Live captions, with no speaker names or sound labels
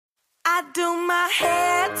I do my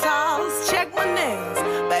hair toss, check my nails.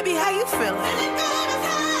 Baby, how you feeling?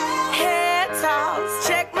 Hair toss,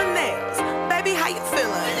 check my nails. Baby, how you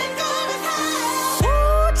feeling?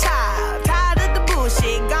 Woo, child, tired of the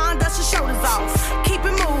bullshit. Gone, dust your shoulders off. Keep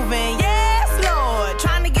it moving, yes, Lord.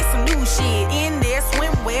 Trying to get some new shit in there.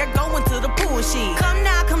 Swimwear, going to the pool shit. Come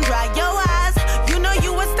now, come dry your eyes. You know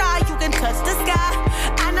you a star, you can touch the sky.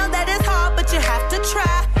 I know that it's hard, but you have to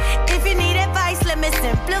try. If you need advice, let me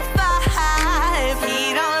simplify. If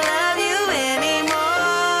he don't love you anymore,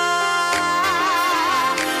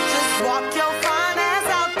 just walk your fine ass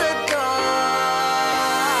out the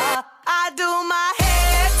door. I do my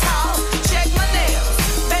hair talk, check my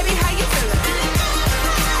nails. Baby, how you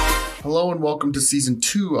feeling? Hello and welcome to Season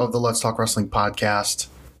 2 of the Let's Talk Wrestling podcast.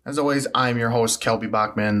 As always, I'm your host, Kelby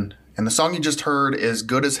Bachman, and the song you just heard is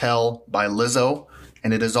Good as Hell by Lizzo,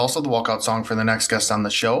 and it is also the walkout song for the next guest on the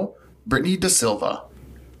show, Brittani DaSilva.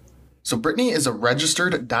 So Brittani is a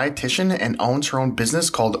registered dietitian and owns her own business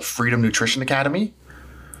called Freedom Nutrition Academy.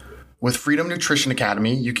 With Freedom Nutrition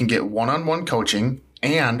Academy, you can get one-on-one coaching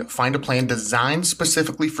and find a plan designed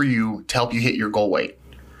specifically for you to help you hit your goal weight.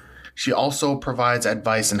 She also provides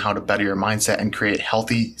advice on how to better your mindset and create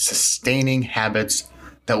healthy, sustaining habits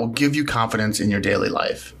that will give you confidence in your daily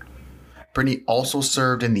life. Brittani also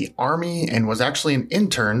served in the Army and was actually an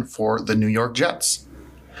intern for the New York Jets.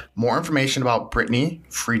 More information about Brittani,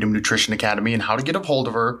 Freedom Nutrition Academy, and how to get a hold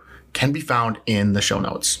of her can be found in the show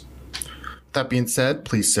notes. With that being said,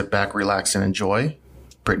 please sit back, relax, and enjoy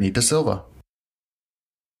Brittani DaSilva.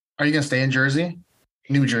 Are you going to stay in Jersey?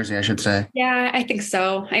 New Jersey, I should say. Yeah, I think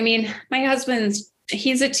so. I mean, my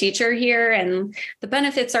he's a teacher here and the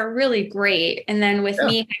benefits are really great. And then with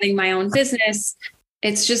me having my own business,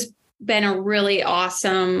 it's just been a really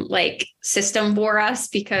awesome system for us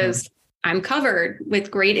because I'm covered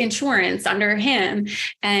with great insurance under him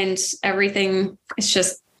and everything is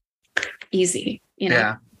just easy, you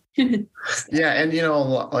know? Yeah. Yeah. And,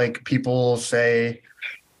 people say,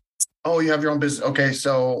 oh, you have your own business. Okay.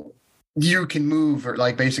 So you can move or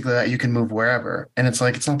basically that you can move wherever. And it's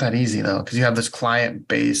it's not that easy though, because you have this client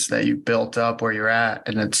base that you built up where you're at.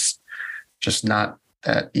 And it's just not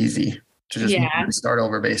that easy to just start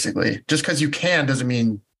over basically. Just because you can doesn't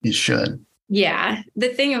mean you should. Yeah. The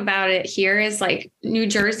thing about it here is New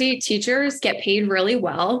Jersey teachers get paid really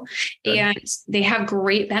well and they have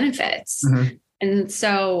great benefits. Mm-hmm. And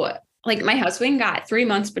so my husband got 3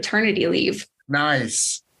 months paternity leave.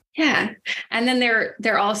 Nice. Yeah. And then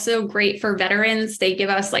they're also great for veterans. They give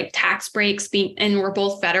us tax breaks and we're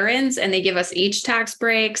both veterans and they give us each tax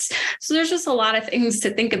breaks. So there's just a lot of things to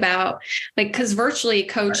think about, because virtually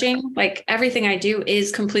coaching, everything I do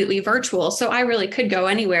is completely virtual. So I really could go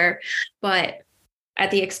anywhere, but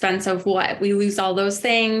at the expense of what? We lose all those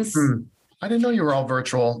things. I didn't know you were all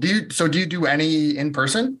virtual. Do you do any in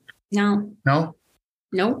person? No. No?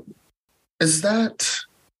 Nope. Is that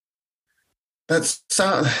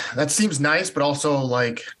seems nice, but also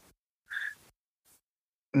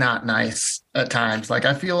not nice at times.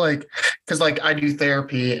 I feel because I do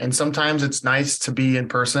therapy and sometimes it's nice to be in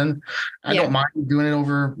person. I don't mind doing it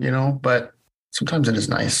over, but sometimes it is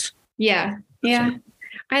nice. Yeah. Yeah.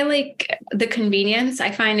 I like the convenience.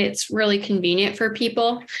 I find it's really convenient for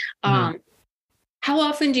people. How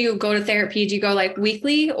often do you go to therapy? Do you go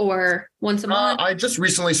weekly or once a month? I just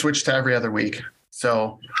recently switched to every other week.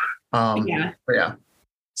 So But yeah.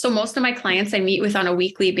 So most of my clients I meet with on a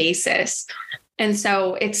weekly basis. And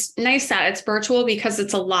so it's nice that it's virtual because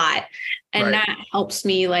it's a lot. And that helps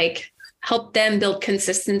me help them build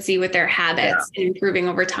consistency with their habits and improving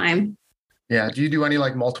over time. Yeah. Do you do any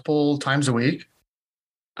multiple times a week?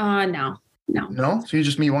 No. No? So you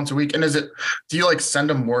just meet once a week? And do you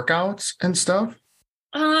send them workouts and stuff?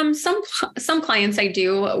 Some clients I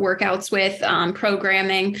do workouts with,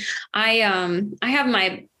 programming. I have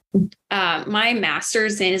my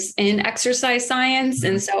master's is in exercise science.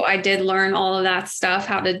 And so I did learn all of that stuff,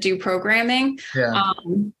 how to do programming. Yeah.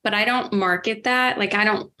 But I don't market that. I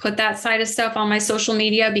don't put that side of stuff on my social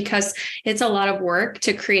media because it's a lot of work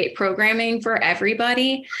to create programming for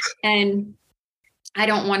everybody. And I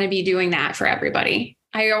don't want to be doing that for everybody.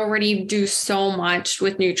 I already do so much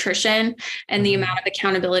with nutrition and the amount of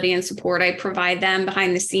accountability and support I provide them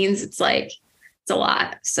behind the scenes. It's a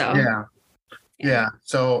lot. So yeah.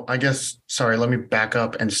 So I guess, let me back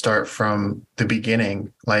up and start from the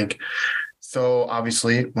beginning. So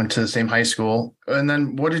obviously went to the same high school. And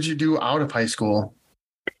then what did you do out of high school?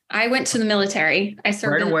 I went to the military. I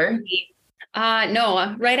served right away?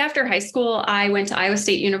 No, right after high school, I went to Iowa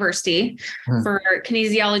State University for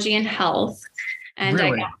kinesiology and health. And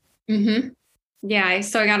really?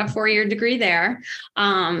 So I got a 4-year degree there.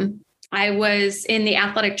 I was in the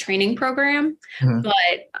athletic training program,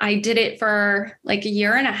 but I did it for like a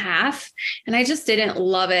year and a half and I just didn't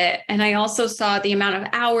love it. And I also saw the amount of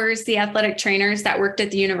hours the athletic trainers that worked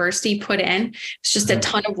at the university put in. It's just a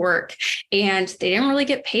ton of work and they didn't really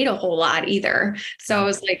get paid a whole lot either. So I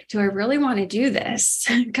was like, do I really want to do this?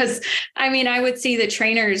 Because I mean, I would see the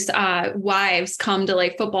trainers' wives come to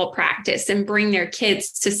like football practice and bring their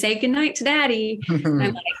kids to say goodnight to daddy. And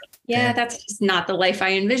I'm like, yeah, that's just not the life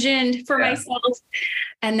I envisioned for myself.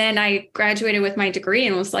 And then I graduated with my degree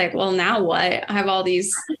and was like, well, now what? I have all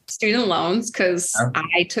these student loans because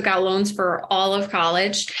I took out loans for all of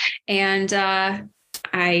college and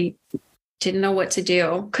I didn't know what to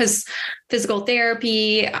do because physical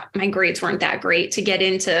therapy, my grades weren't that great to get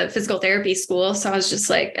into physical therapy school. So I was just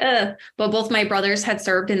like, but both my brothers had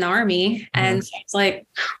served in the Army. And so I was like,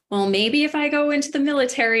 well, maybe if I go into the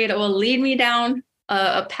military, it will lead me down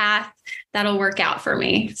a path that'll work out for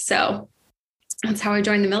me. So that's how I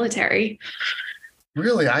joined the military.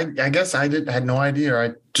 Really? I guess I had no idea.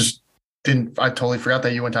 I totally forgot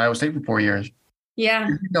that you went to Iowa State for 4 years. Yeah.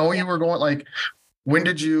 Did you know you were going, like, when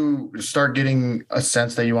did you start getting a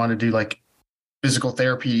sense that you wanted to do like physical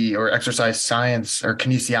therapy or exercise science or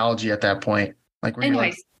kinesiology at that point? Like, were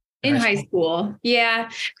you in high school. Yeah.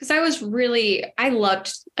 Cause I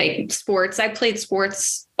loved like sports. I played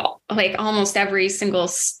sports like almost every single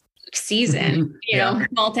season, you know,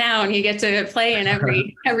 small town, you get to play in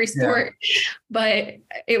every sport. But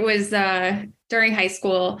it was during high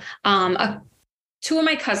school. Two of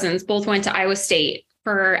my cousins both went to Iowa State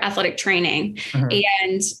for athletic training.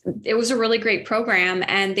 And it was a really great program.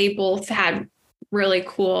 And they both had really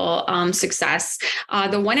cool success.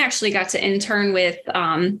 The one actually got to intern with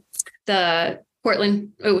the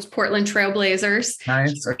Portland Trailblazers.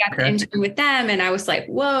 Nice. I got to intern with them. And I was like,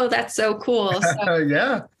 whoa, that's so cool.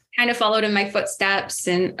 So kind of followed in their footsteps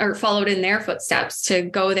to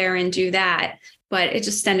go there and do that. But it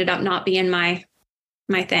just ended up not being my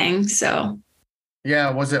thing. So. Yeah.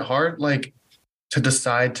 Was it hard, like, to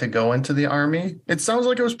decide to go into the Army? It sounds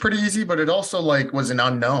like it was pretty easy, but it also like was an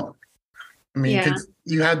unknown. I mean, 'cause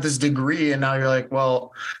you had this degree and now you're like,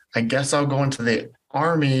 well, I guess I'll go into the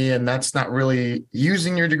Army, and that's not really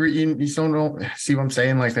using your degree. You don't see what I'm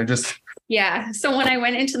saying? Like, they're just. Yeah. So when I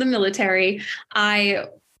went into the military, I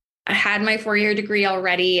had my 4-year degree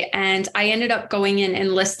already, and I ended up going in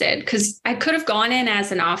enlisted because I could have gone in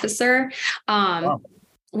as an officer.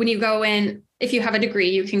 When you go in, if you have a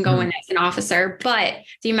degree, you can go in as an officer, but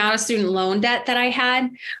the amount of student loan debt that I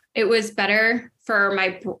had, it was better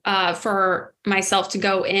for myself to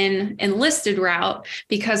go in enlisted route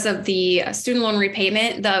because of the student loan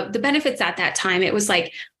repayment, the benefits at that time. It was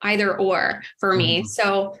like either or for me.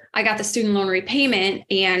 So I got the student loan repayment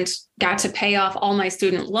and got to pay off all my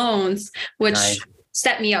student loans, which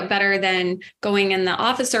set me up better than going in the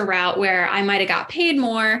officer route where I might've got paid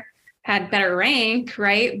more, had better rank,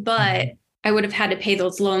 right? But I would have had to pay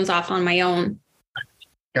those loans off on my own.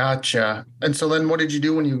 Gotcha. And so then what did you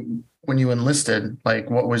do when you enlisted? Like,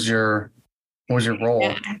 what was your role?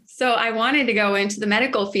 Yeah. So I wanted to go into the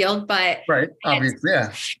medical field, but obviously,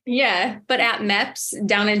 but at MEPS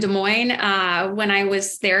down in Des Moines, when I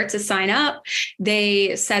was there to sign up,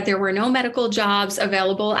 they said there were no medical jobs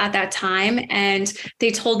available at that time. And they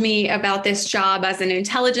told me about this job as an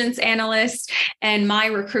intelligence analyst. And my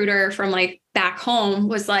recruiter from like back home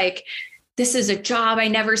was like, this is a job. I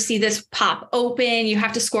never see this pop open. You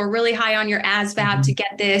have to score really high on your ASVAB to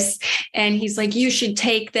get this. And he's like, you should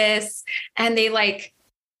take this. And they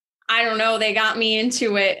I don't know, they got me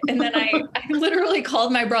into it. And then I literally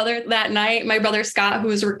called my brother that night, my brother Scott, who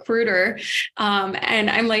was a recruiter. And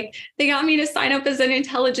I'm like, they got me to sign up as an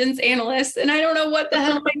intelligence analyst. And I don't know what the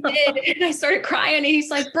hell I did. And I started crying. And he's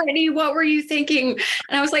like, Brittani, what were you thinking?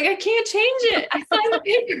 And I was like, I can't change it. I signed the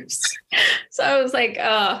papers. So I was like,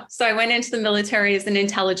 so I went into the military as an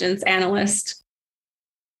intelligence analyst.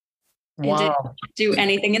 Wow. And didn't do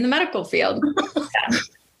anything in the medical field. Yeah.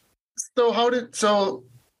 So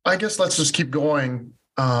I guess let's just keep going.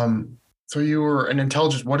 So you were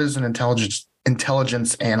what is an intelligence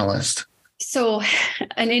analyst? So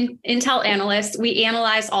an intel analyst, we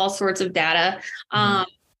analyze all sorts of data.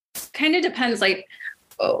 Kind of depends like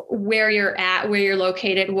where you're at, where you're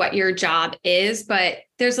located, what your job is. But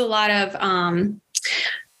there's a lot of,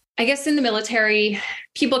 I guess in the military,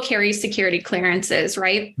 people carry security clearances,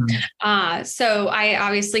 right? So I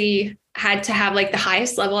obviously had to have like the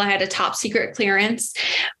highest level. I had a top secret clearance,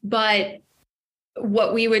 but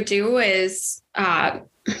what we would do is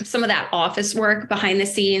some of that office work behind the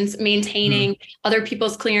scenes, maintaining other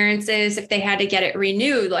people's clearances. If they had to get it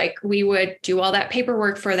renewed, like we would do all that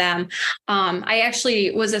paperwork for them. I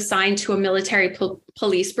actually was assigned to a military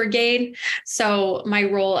police brigade. So my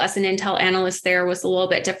role as an intel analyst there was a little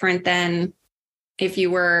bit different than if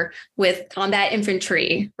you were with combat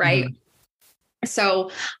infantry, right? So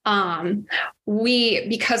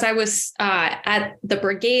because I was at the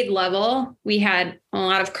brigade level, we had a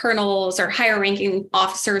lot of colonels or higher ranking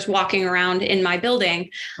officers walking around in my building.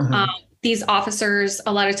 These officers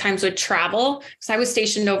a lot of times would travel, because I was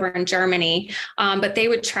stationed over in Germany, but they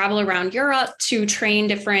would travel around Europe to train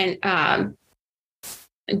different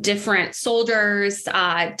soldiers,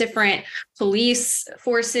 different police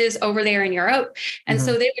forces over there in Europe. And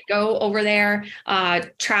so they would go over there,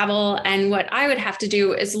 travel. And what I would have to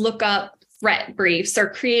do is look up threat briefs or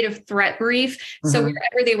creative threat brief. So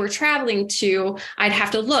wherever they were traveling to, I'd have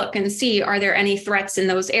to look and see, are there any threats in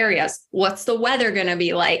those areas? What's the weather going to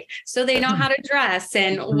be like? So they know how to dress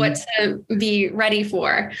and what to be ready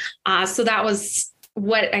for. So that was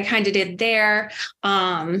what I kind of did there.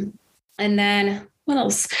 And then what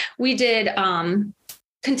else? We did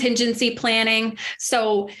contingency planning.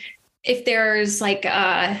 So if there's like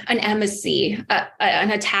an embassy, an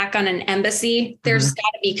attack on an embassy, there's got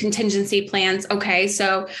to be contingency plans. Okay,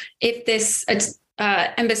 so if this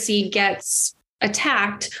embassy gets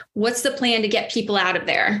attacked, what's the plan to get people out of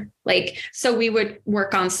there? Like, so we would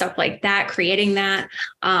work on stuff like that, creating that.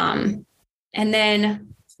 And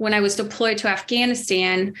then when I was deployed to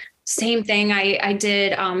Afghanistan, same thing. I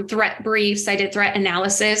did threat briefs. I did threat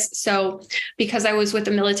analysis. So because I was with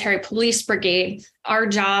the military police brigade, our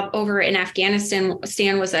job over in Afghanistan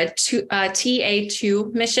was a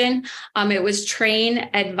TA2 mission. It was train,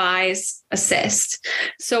 advise, assist.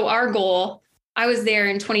 So our goal, I was there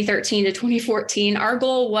in 2013 to 2014. Our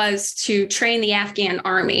goal was to train the Afghan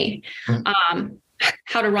army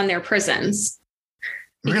how to run their prisons.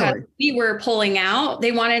 Because we were pulling out,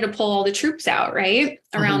 they wanted to pull all the troops out, right,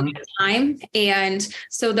 around that time. And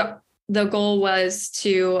so the goal was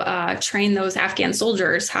to train those Afghan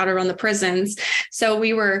soldiers how to run the prisons. So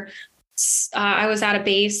I was at a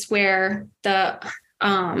base where I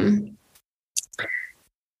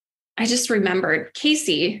just remembered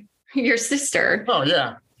Casey, your sister. Oh,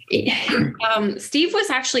 yeah. Steve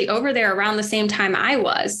was actually over there around the same time I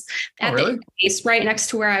was at the base right next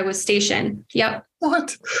to where I was stationed. Yep.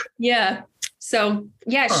 What? Yeah. So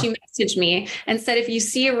yeah, she messaged me and said, if you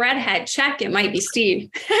see a redhead, check, it might be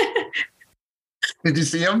Steve. Did you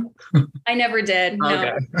see him? I never did. No,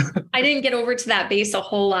 okay. I didn't get over to that base a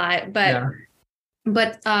whole lot, but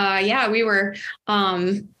we were,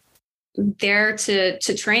 there to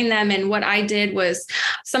train them. And what I did was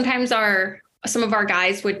sometimes some of our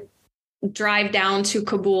guys would drive down to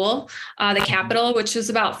Kabul, the capital, which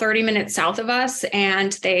is about 30 minutes south of us.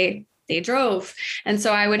 And they drove. And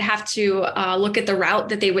so I would have to look at the route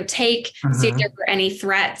that they would take, see if there were any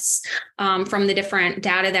threats from the different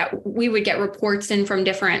data that we would get reports in from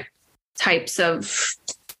different types of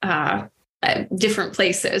different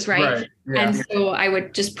places. Right. Yeah. And so I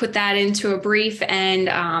would just put that into a brief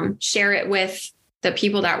and share it with the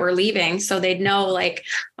people that were leaving. So they'd know, like,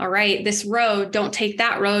 all right, this road, don't take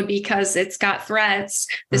that road because it's got threats.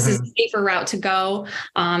 This is a safer route to go.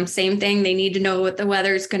 Same thing. They need to know what the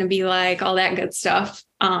weather is going to be like, all that good stuff.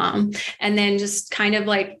 And then just kind of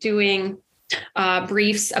like doing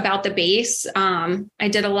briefs about the base. I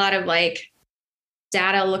did a lot of like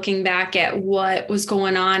data looking back at what was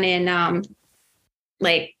going on in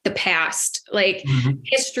like the past, like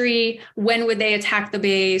history. When would they attack the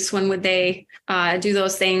base? When would they do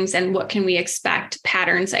those things? And what can we expect?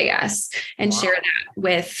 Patterns, I guess, and share that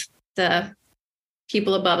with the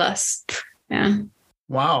people above us. Yeah.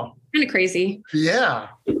 Wow. Kind of crazy. Yeah.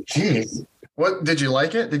 Jeez. What, did you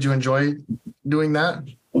like it? Did you enjoy doing that?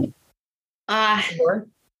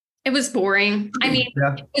 It was boring. I mean,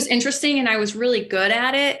 it was interesting and I was really good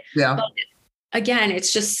at it. Yeah. But again,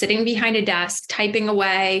 it's just sitting behind a desk, typing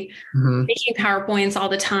away, making PowerPoints all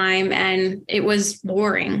the time. And it was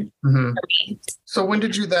boring for me. So when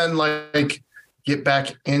did you then like get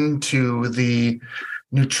back into the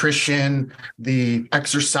nutrition, the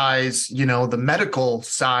exercise, the medical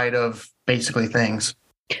side of basically things?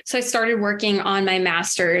 So I started working on my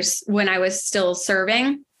master's when I was still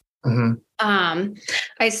serving.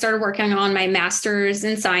 I started working on my master's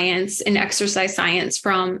in science in exercise science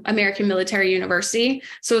from American Military University.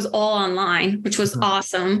 So it was all online, which was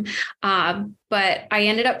awesome. But I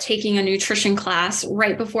ended up taking a nutrition class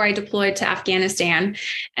right before I deployed to Afghanistan.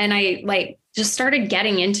 And I just started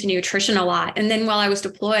getting into nutrition a lot. And then while I was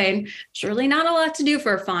deployed, there's really not a lot to do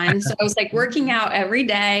for fun. So I was working out every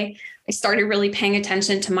day. I started really paying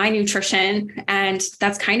attention to my nutrition. And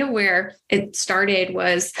that's kind of where it started.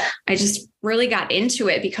 Was I just really got into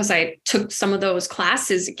it because I took some of those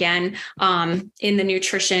classes again in the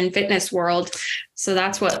nutrition fitness world. So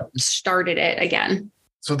that's what started it again.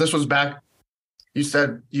 So this was back, you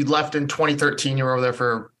said you left in 2013. You were over there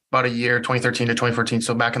for about a year, 2013 to 2014.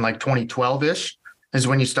 So back in 2012-ish is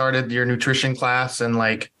when you started your nutrition class, and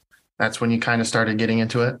that's when you kind of started getting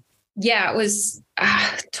into it. Yeah, it was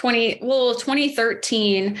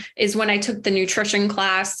 2013 is when I took the nutrition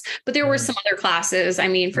class, but there were some other classes,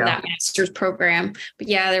 for that master's program. But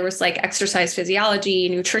yeah, there was exercise physiology,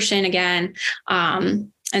 nutrition again.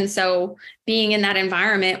 And so being in that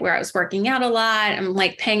environment where I was working out a lot, I'm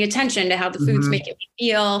paying attention to how the food's making me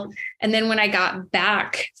feel. And then when I got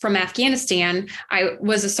back from Afghanistan, I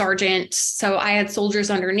was a sergeant. So I had soldiers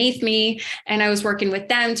underneath me, and I was working with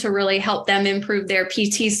them to really help them improve their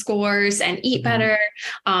PT scores and eat better,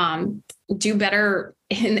 do better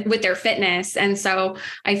with their fitness. And so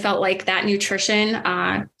I felt like that nutrition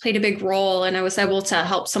played a big role. And I was able to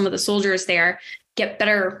help some of the soldiers there get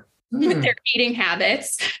better with their eating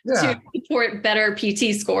habits to support better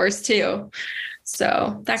PT scores too.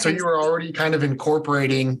 So you were already kind of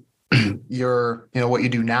incorporating your, what you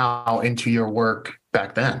do now into your work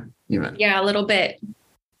back then, even. Yeah, a little bit.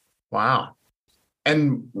 Wow.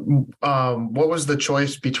 And what was the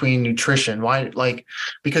choice between nutrition? Why,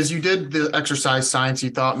 because you did the exercise science,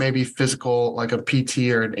 you thought maybe physical, like a PT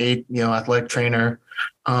or an athletic trainer.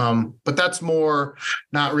 But that's more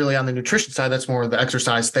not really on the nutrition side. That's more the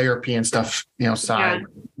exercise therapy and stuff, side. Yeah.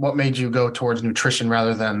 What made you go towards nutrition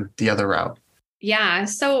rather than the other route? Yeah.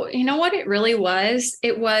 So, you know what it really was?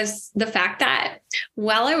 It was the fact that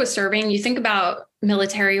while I was serving, you think about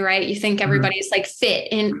military, right? You think everybody's fit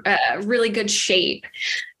in really good shape.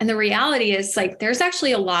 And the reality is there's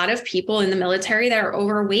actually a lot of people in the military that are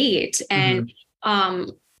overweight. And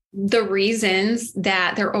the reasons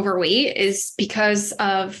that they're overweight is because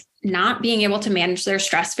of not being able to manage their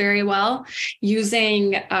stress very well,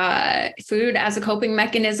 using food as a coping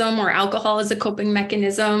mechanism or alcohol as a coping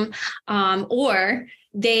mechanism, or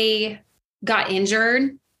they got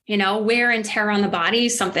injured, wear and tear on the body,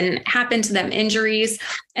 something happened to them, injuries.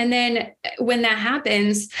 And then when that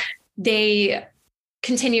happens, they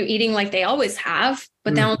continue eating like they always have,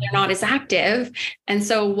 but now they're not as active. And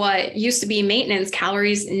so what used to be maintenance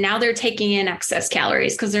calories, now they're taking in excess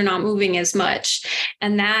calories because they're not moving as much.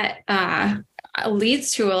 And that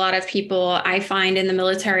leads to a lot of people, I find, in the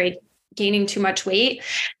military gaining too much weight.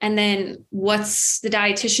 And then what's the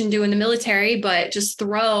dietitian do in the military, but just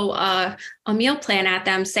throw a meal plan at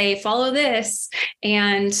them, say, follow this.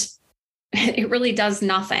 And it really does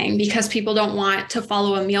nothing because people don't want to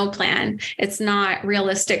follow a meal plan. It's not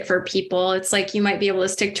realistic for people. It's you might be able to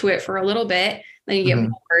stick to it for a little bit, then you get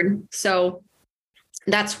bored. So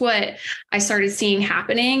that's what I started seeing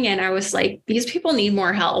happening. And I was these people need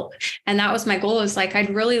more help. And that was my goal, is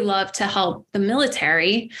I'd really love to help the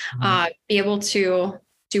military be able to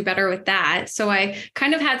do better with that. So I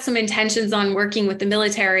kind of had some intentions on working with the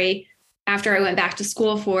military after I went back to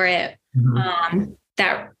school for it.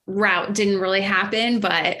 That route didn't really happen,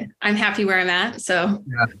 but I'm happy where I'm at. So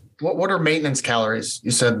yeah. What are maintenance calories?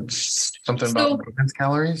 You said something about maintenance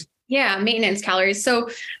calories? Yeah, maintenance calories. So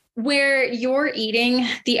where you're eating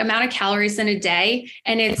the amount of calories in a day,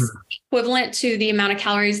 and it's equivalent to the amount of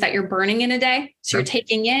calories that you're burning in a day. So you're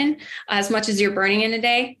taking in as much as you're burning in a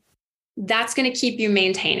day. That's going to keep you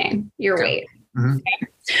maintaining your weight. Okay.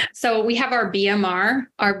 So we have our BMR,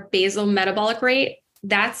 our basal metabolic rate.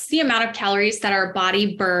 That's the amount of calories that our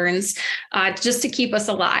body burns just to keep us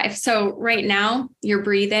alive. So right now you're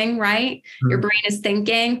breathing, right? Your brain is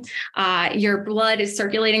thinking, your blood is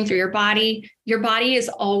circulating through your body. Your body is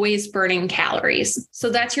always burning calories.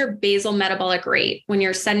 So that's your basal metabolic rate. When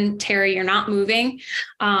you're sedentary, you're not moving.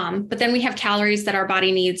 But then we have calories that our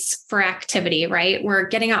body needs for activity, right? We're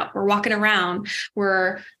getting up, we're walking around,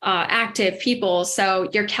 we're active people. So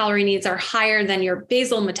your calorie needs are higher than your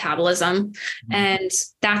basal metabolism. And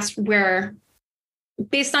that's where,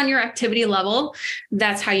 based on your activity level,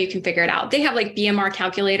 that's how you can figure it out. They have BMR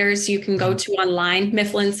calculators you can go to online,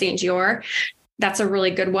 Mifflin St. Jeor. That's a really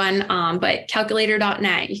good one. But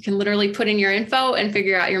calculator.net, you can literally put in your info and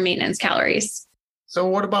figure out your maintenance calories. So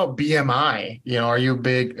what about BMI? Are you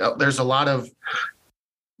big? There's a lot of,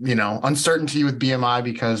 uncertainty with BMI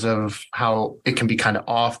because of how it can be kind of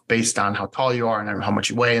off based on how tall you are and how much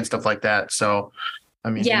you weigh and stuff like that. So, I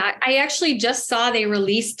mean, yeah, I actually just saw they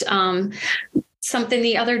released something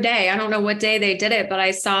the other day. I don't know what day they did it, but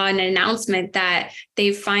I saw an announcement that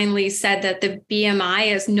they finally said that the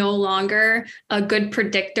BMI is no longer a good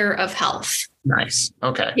predictor of health. Nice.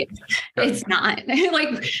 Okay. It's not.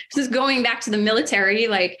 Like, just going back to the military,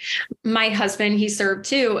 like my husband, he served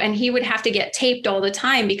too, and he would have to get taped all the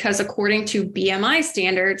time because according to BMI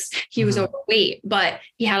standards, he was overweight, but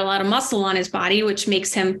he had a lot of muscle on his body, which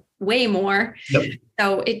makes him weigh more. Yep.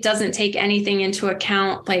 So it doesn't take anything into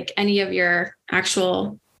account, like any of your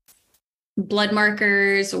actual blood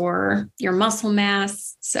markers or your muscle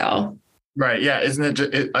mass. So. Right. Yeah. Isn't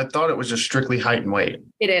it? I thought it was just strictly height and weight.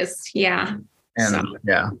 It is. Yeah. And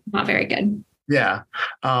yeah, not very good. Yeah.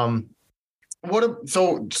 So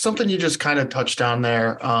something you just kind of touched on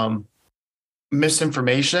there,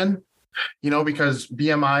 misinformation, because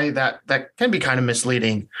BMI, that can be kind of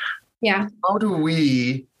misleading. Yeah. How do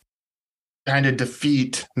we kind of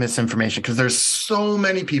defeat misinformation? Because there's so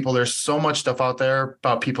many people, there's so much stuff out there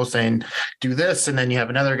about people saying, do this. And then you have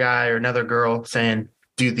another guy or another girl saying,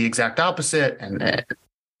 do the exact opposite. And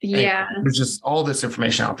yeah, there's just all this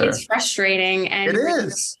information out there. It's frustrating and it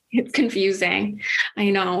is. It's confusing. I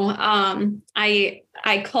know. I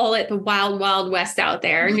call it the wild, wild west out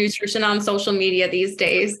there. Nutrition on social media these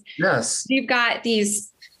days. Yes. You've got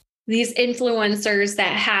these influencers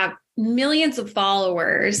that have millions of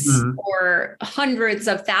followers or hundreds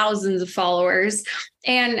of thousands of followers,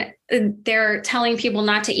 and they're telling people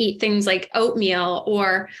not to eat things like oatmeal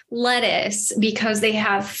or lettuce because they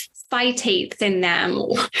have phytates in them.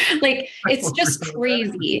 Like, it's just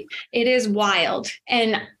crazy. It is wild.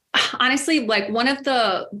 And honestly, like, one of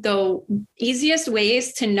the easiest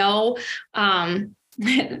ways to know, to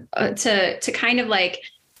kind of like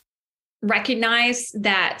recognize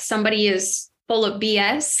that somebody is full of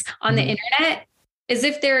BS on the internet is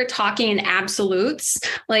if they're talking in absolutes.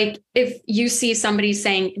 Like, if you see somebody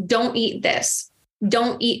saying, don't eat this,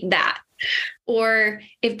 don't eat that. Or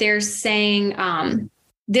if they're saying,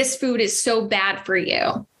 this food is so bad for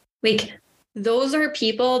you. Like, those are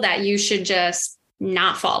people that you should just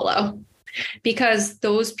not follow, because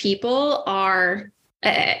those people are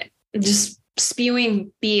just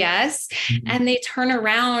spewing BS. And they turn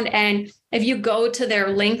around, and if you go to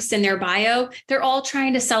their links in their bio, they're all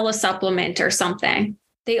trying to sell a supplement or something.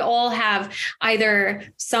 They all have either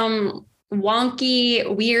some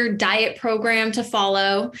wonky, weird diet program to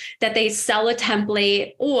follow that they sell a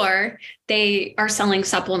template, or they are selling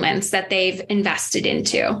supplements that they've invested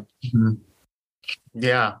into.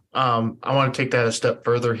 Yeah. I want to take that a step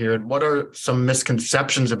further here. What are some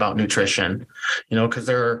misconceptions about nutrition? Because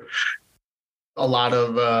there are a lot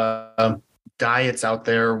of diets out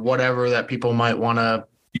there, whatever, that people might want to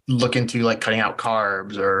look into, like cutting out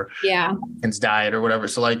carbs or Atkins diet or whatever.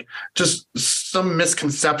 So, like, just some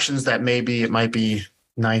misconceptions that maybe it might be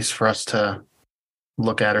nice for us to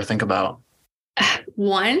look at or think about.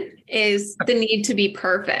 One is the need to be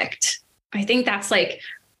perfect. I think that's like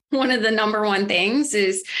one of the number one things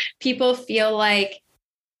is people feel like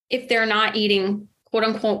if they're not eating quote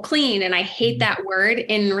unquote clean, and I hate that word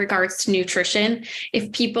in regards to nutrition, if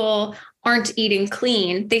people aren't eating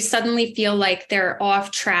clean, they suddenly feel like they're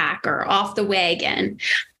off track or off the wagon.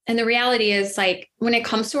 And the reality is, like, when it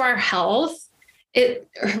comes to our health, it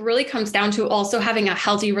really comes down to also having a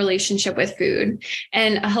healthy relationship with food.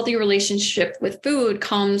 And a healthy relationship with food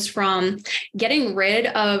comes from getting rid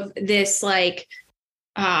of this, like,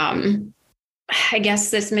 I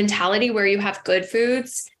guess this mentality where you have good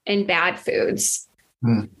foods and bad foods,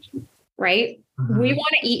 right? We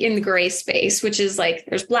want to eat in the gray space, which is like,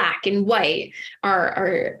 there's black and white,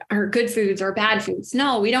 are good foods or bad foods.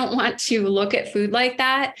 No, we don't want to look at food like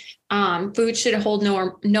that. Food should hold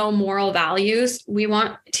no moral values. We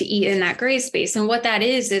want to eat in that gray space. And what that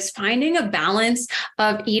is finding a balance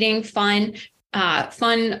of eating fun,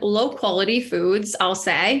 low quality foods, I'll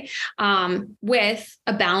say, with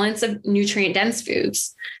a balance of nutrient dense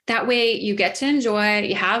foods. That way you get to enjoy it,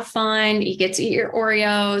 you have fun, you get to eat your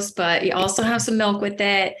Oreos, but you also have some milk with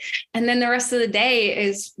it. And then the rest of the day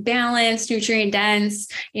is balanced, nutrient dense,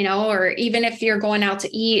 or even if you're going out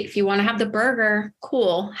to eat, if you want to have the burger,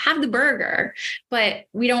 cool, have the burger. But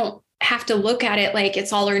we don't have to look at it like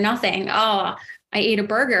it's all or nothing. Oh, I ate a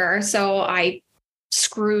burger, so I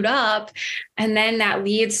screwed up. And then that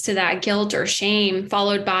leads to that guilt or shame,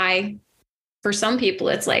 followed by, for some people,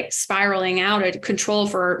 it's like spiraling out of control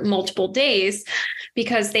for multiple days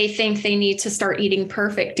because they think they need to start eating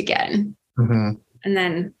perfect again. And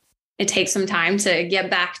then it takes some time to get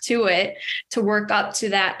back to it, to work up to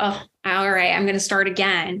that. Oh, all right, I'm going to start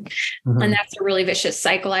again. Mm-hmm. And that's a really vicious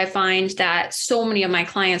cycle. I find that so many of my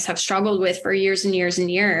clients have struggled with for years and years and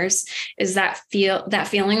years, is that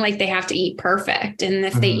feeling like they have to eat perfect. And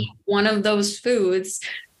if they eat one of those foods,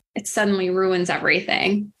 it suddenly ruins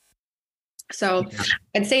everything. So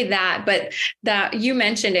I'd say that, but that you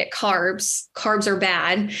mentioned it, carbs are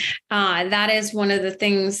bad. That is one of the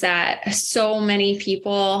things that so many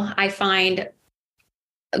people I find,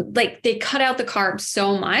 like, they cut out the carbs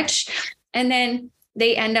so much, and then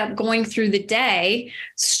they end up going through the day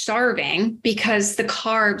starving because the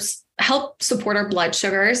carbs help support our blood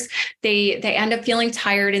sugars. They end up feeling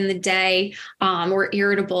tired in the day, or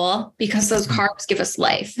irritable, because those carbs give us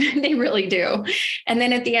life. They really do. And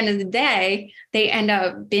then at the end of the day, they end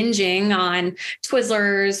up binging on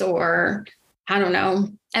Twizzlers, or I don't know,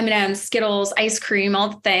 M&M's, Skittles, ice cream, all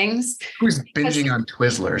the things. Who's binging on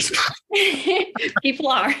Twizzlers? People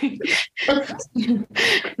are.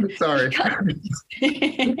 Sorry.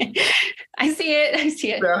 I see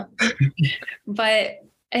it. Yeah.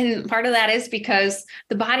 And part of that is because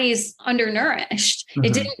the body's undernourished.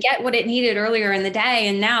 It didn't get what it needed earlier in the day.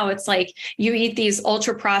 And now it's like you eat these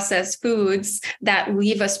ultra processed foods that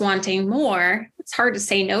leave us wanting more. It's hard to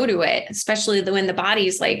say no to it, especially when the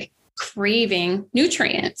body's like craving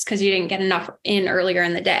nutrients because you didn't get enough in earlier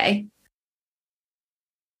in the day.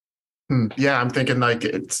 Yeah, I'm thinking, like,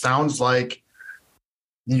 it sounds like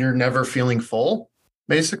you're never feeling full,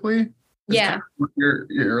 basically. Yeah. Kind of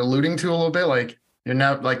you're alluding to a little bit, like, you're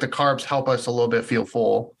not, like, the carbs help us a little bit feel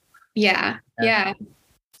full. Yeah. Yeah.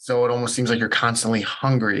 So it almost seems like you're constantly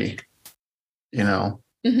hungry, you know?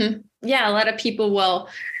 Mm-hmm. Yeah. A lot of people will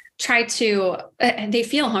try to, they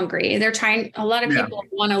feel hungry. A lot of people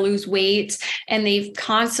want to lose weight, and they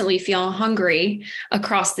constantly feel hungry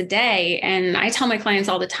across the day. And I tell my clients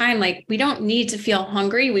all the time, like, we don't need to feel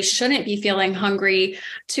hungry. We shouldn't be feeling hungry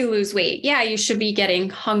to lose weight. Yeah, you should be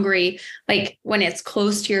getting hungry like when it's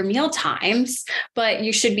close to your meal times, but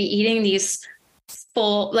you should be eating these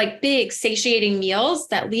full, like, big satiating meals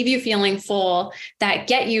that leave you feeling full, that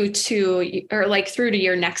get you to, or like through to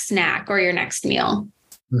your next snack or your next meal.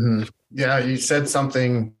 Mm-hmm. Yeah, you said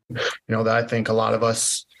something, that I think a lot of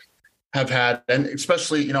us have had, and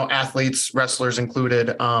especially, athletes, wrestlers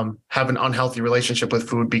included, have an unhealthy relationship with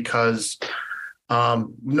food because no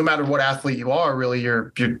matter what athlete you are, really,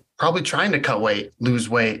 you're probably trying to cut weight, lose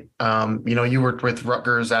weight. You worked with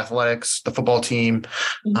Rutgers Athletics, the football team,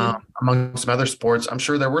 among some other sports. I'm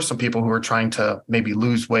sure there were some people who were trying to maybe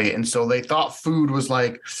lose weight. And so they thought food was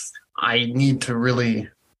like, I need to really,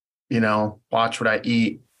 watch what I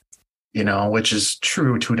eat, which is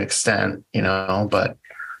true to an extent, but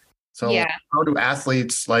so how do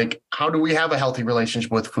athletes, how do we have a healthy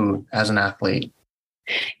relationship with food as an athlete?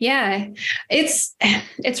 Yeah, it's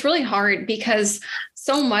really hard because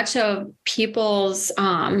so much of people's,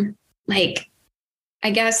 I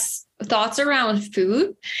guess, thoughts around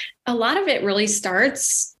food, a lot of it really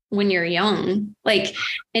starts when you're young,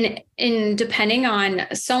 and depending on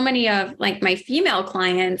so many of my female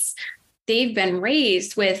clients, they've been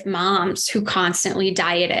raised with moms who constantly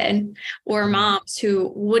dieted, or moms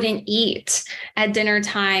who wouldn't eat at dinner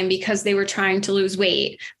time because they were trying to lose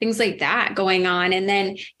weight, things like that going on. And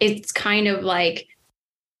then it's kind of like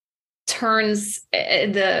turns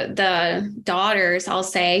the daughters, I'll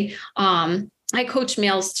say, I coach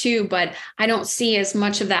males too, but I don't see as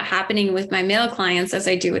much of that happening with my male clients as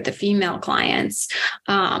I do with the female clients.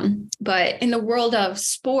 But in the world of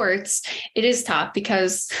sports, it is tough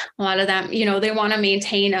because a lot of them, they want to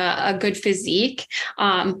maintain a good physique.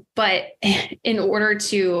 But in order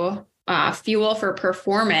to fuel for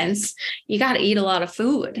performance, you got to eat a lot of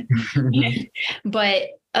food. But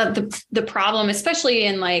the problem, especially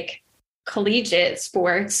in collegiate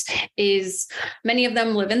sports, is many of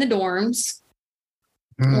them live in the dorms,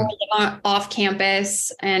 or live off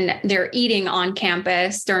campus, and they're eating on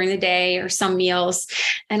campus during the day or some meals.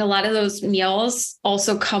 And a lot of those meals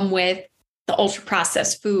also come with the ultra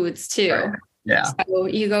processed foods too. Right. Yeah. So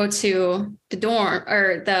you go to the dorm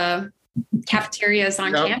or the cafeterias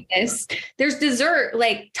on campus, there's dessert,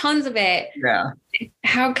 tons of it. Yeah.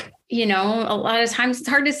 How, a lot of times it's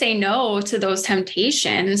hard to say no to those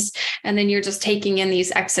temptations. And then you're just taking in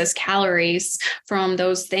these excess calories from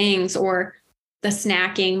those things, or the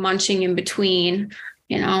snacking, munching in between,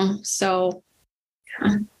 so.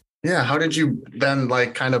 Yeah. How did you then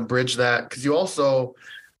kind of bridge that? Because you also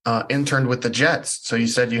interned with the Jets. So you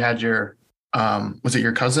said you had your, was it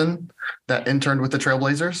your cousin that interned with the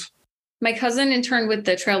Trailblazers? My cousin interned with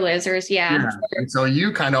the Trailblazers. Yeah. And so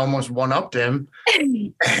you kind of almost one-upped him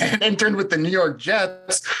and interned with the New York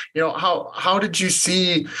Jets. How did you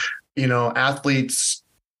see, athletes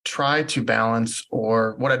try to balance,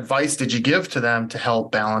 or what advice did you give to them to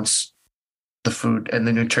help balance the food and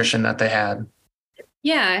the nutrition that they had?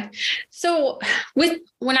 Yeah. So when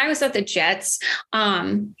I was at the Jets,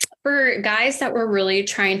 for guys that were really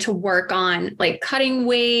trying to work on like cutting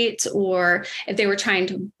weight, or if they were trying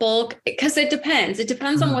to bulk, because it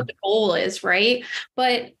depends on what the goal is, right?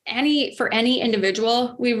 But for any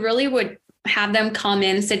individual, we really would have them come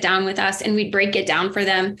in, sit down with us, and we'd break it down for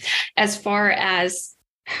them as far as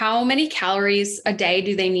how many calories a day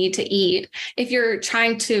do they need to eat? If you're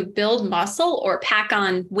trying to build muscle or pack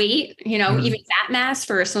on weight, even fat mass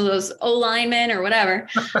for some of those O linemen or whatever,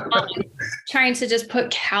 trying to just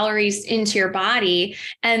put calories into your body,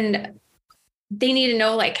 and they need to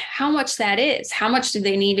know like how much that is, how much do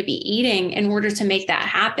they need to be eating in order to make that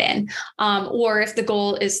happen? Or if the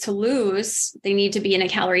goal is to lose, they need to be in a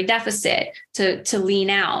calorie deficit to lean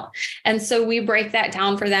out. And so we break that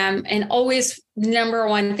down for them. And always the number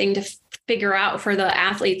one thing to figure out for the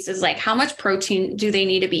athletes is like, how much protein do they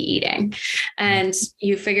need to be eating? And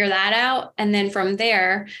you figure that out. And then from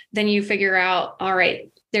there, then you figure out, all right,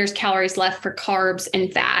 there's calories left for carbs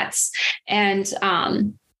and fats. And,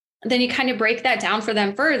 then you kind of break that down for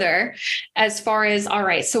them further as far as, all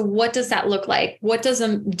right, so what does that look like? What does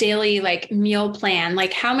a daily like meal plan,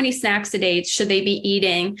 like how many snacks a day should they be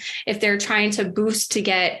eating if they're trying to boost to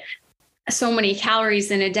get so many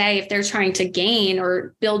calories in a day? If they're trying to gain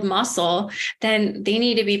or build muscle, then they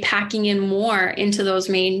need to be packing in more into those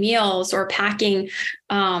main meals, or packing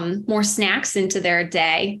more snacks into their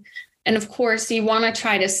day. And of course, you want to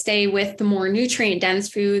try to stay with the more nutrient dense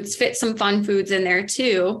foods, fit some fun foods in there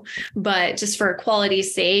too. But just for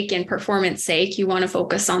quality's sake and performance sake, you want to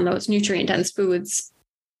focus on those nutrient dense foods.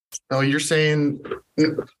 So you're saying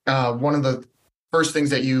one of the first things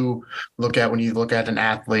that you look at when you look at an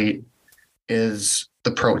athlete is the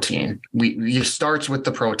protein. It starts with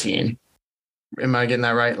the protein. Am I getting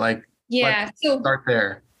that right? Like, yeah. So start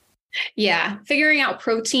there. Yeah. Figuring out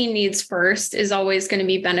protein needs first is always going to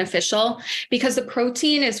be beneficial, because the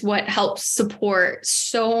protein is what helps support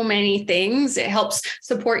so many things. It helps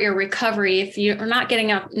support your recovery. If you're not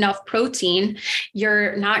getting enough protein,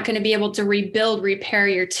 you're not going to be able to repair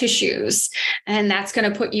your tissues. And that's going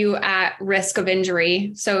to put you at risk of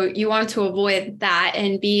injury. So you want to avoid that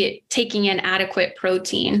and be taking in adequate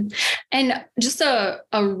protein. And just a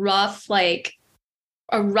rough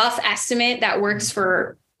estimate that works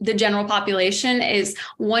for the general population is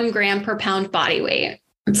 1 gram per pound body weight.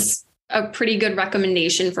 It's a pretty good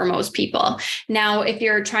recommendation for most people. Now, if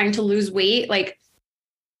you're trying to lose weight, like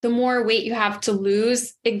the more weight you have to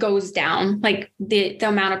lose, it goes down. Like the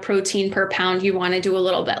amount of protein per pound, you want to do a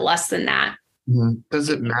little bit less than that. Does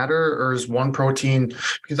it matter, or is one protein?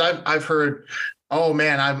 Because I've heard, oh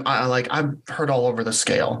man, I've heard all over the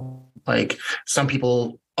scale. Like some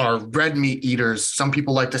people are red meat eaters. Some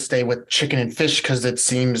people like to stay with chicken and fish because it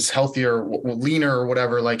seems healthier, leaner, or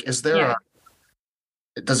whatever. Like, is there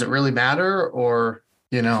does it really matter, or,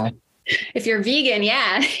 If you're vegan,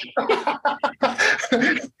 yeah.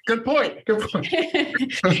 Good point.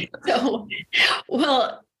 So,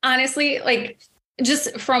 well, honestly, like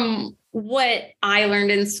just from what I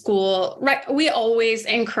learned in school, right, we always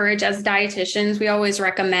encourage, as dietitians, we always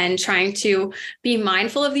recommend trying to be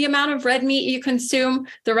mindful of the amount of red meat you consume.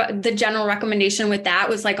 The general recommendation with that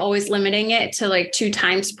was like always limiting it to like 2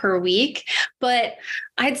 times per week. But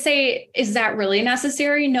I'd say, is that really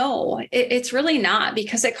necessary? No, it's really not,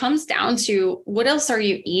 because it comes down to what else are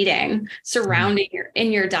you eating surrounding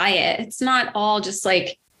in your diet. It's not all just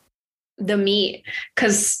like the meat,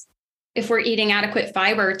 because if we're eating adequate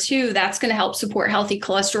fiber too, that's going to help support healthy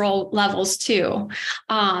cholesterol levels too.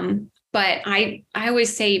 But I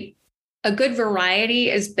always say a good variety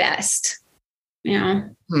is best.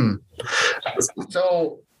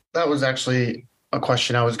 So that was actually a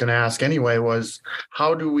question I was going to ask anyway, was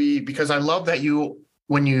how do we, because I love that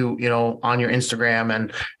when you on your Instagram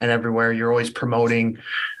and everywhere, you're always promoting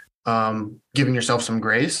giving yourself some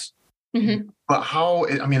grace. Mm-hmm. But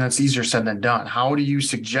that's easier said than done. How do you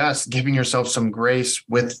suggest giving yourself some grace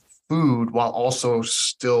with food while also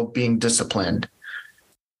still being disciplined,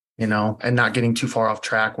 and not getting too far off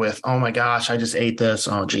track with, oh my gosh, I just ate this.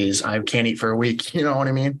 Oh geez, I can't eat for a week. You know what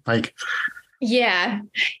I mean? Like, yeah.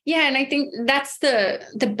 And I think that's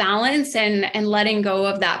the balance and letting go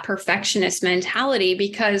of that perfectionist mentality,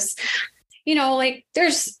 because, like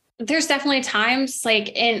there's there's definitely times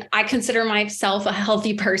like, and I consider myself a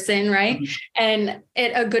healthy person, right? And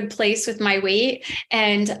at a good place with my weight.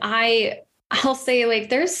 And I'll say like,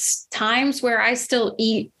 there's times where I still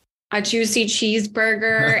eat a juicy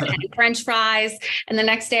cheeseburger and French fries. And the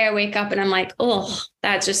next day I wake up and I'm like, oh,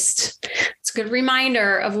 it's a good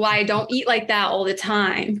reminder of why I don't eat like that all the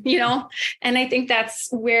time, And I think that's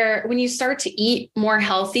where, when you start to eat more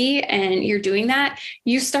healthy and you're doing that,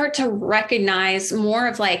 you start to recognize more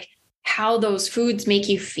of like how those foods make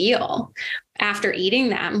you feel after eating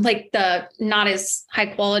them, like the not as high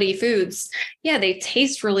quality foods. Yeah, they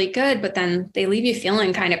taste really good, but then they leave you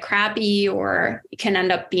feeling kind of crappy, or you can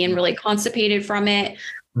end up being really constipated from it,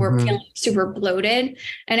 or feeling super bloated.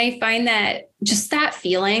 And I find that just that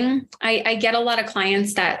feeling, I get a lot of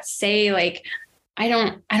clients that say like, I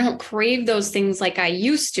don't crave those things like I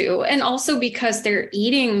used to. And also because they're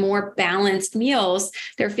eating more balanced meals,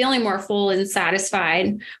 they're feeling more full and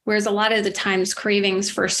satisfied. Whereas a lot of the times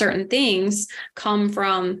cravings for certain things come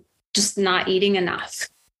from just not eating enough.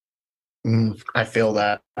 I feel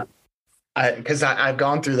that. Because I've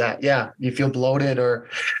gone through that. Yeah. You feel bloated, or,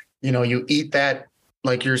 you eat that,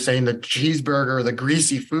 like you're saying, the cheeseburger, the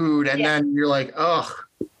greasy food, and then you're like, oh,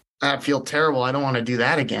 I feel terrible. I don't want to do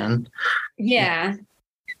that again. Yeah.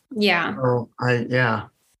 Yeah. So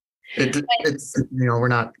it's, we're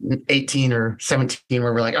not 18 or 17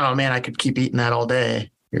 where we're like, oh man, I could keep eating that all day.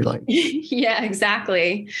 You're like, yeah,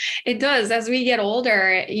 exactly. It does. As we get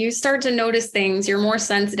older, you start to notice things. You're more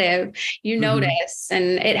sensitive. You notice, and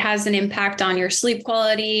it has an impact on your sleep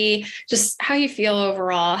quality, just how you feel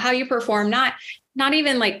overall, how you perform, not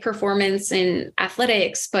even like performance in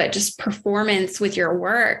athletics, but just performance with your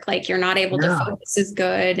work. Like you're not able to focus as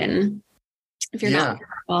good, and if you're not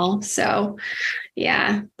well. So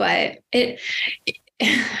but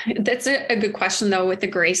that's a good question though, with the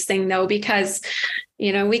grace thing though, because,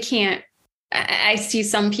 I see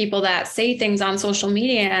some people that say things on social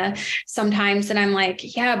media sometimes, and I'm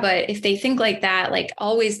like, yeah, but if they think like that, like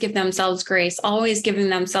always give themselves grace, always giving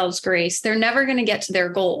themselves grace, they're never going to get to their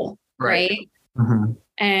goal. Right.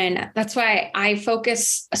 And that's why I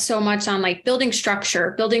focus so much on like building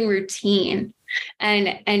structure, building routine,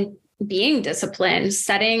 and being disciplined,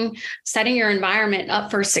 setting your environment up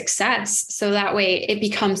for success. So that way it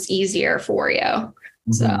becomes easier for you.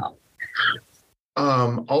 So,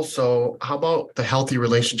 also, how about the healthy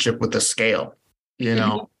relationship with the scale?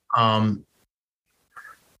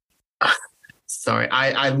 Sorry,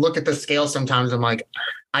 I look at the scale sometimes. I'm like,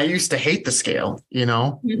 I used to hate the scale,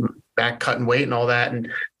 back cutting weight and all that. And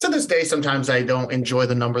to this day, sometimes I don't enjoy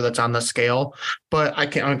the number that's on the scale, but I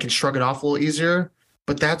can shrug it off a little easier.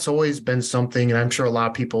 But that's always been something, and I'm sure a lot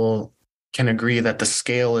of people can agree that the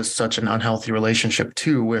scale is such an unhealthy relationship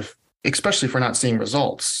too, especially if we're not seeing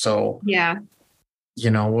results. So,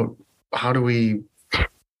 how do we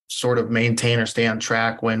sort of maintain or stay on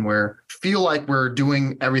track when feel like we're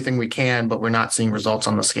doing everything we can, but we're not seeing results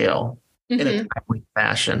on the scale in a timely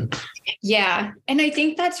fashion? Yeah. And I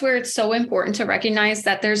think that's where it's so important to recognize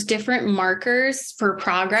that there's different markers for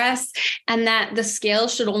progress, and that the scale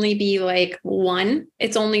should only be like one.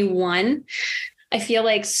 It's only one. I feel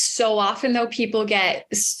like so often though, people get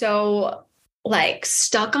so like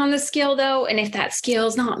stuck on the scale though. And if that scale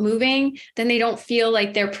is not moving, then they don't feel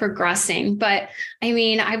like they're progressing. But I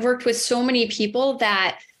mean, I've worked with so many people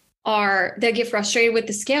that get frustrated with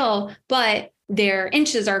the scale, but their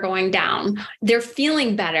inches are going down. They're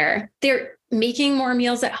feeling better. They're making more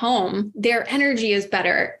meals at home. Their energy is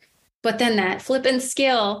better. But then that flipping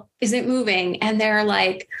scale isn't moving. And they're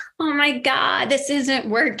like, oh my God, this isn't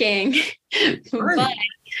working. Right. But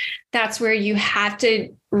that's where you have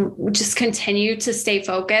to just continue to stay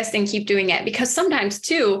focused and keep doing it. Because sometimes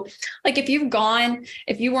too, like if you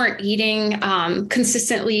weren't eating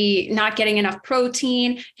consistently, not getting enough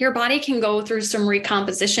protein, your body can go through some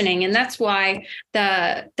recompositioning. And that's why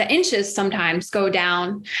the inches sometimes go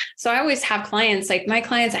down. So I always have clients, like my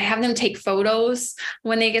clients, I have them take photos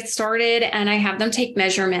when they get started, and I have them take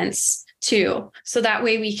measurements too. So that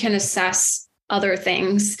way we can assess other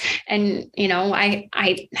things. And, I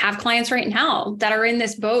have clients right now that are in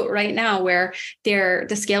this boat right now where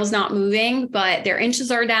the scale's not moving, but their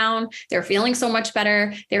inches are down. They're feeling so much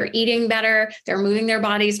better. They're eating better. They're moving their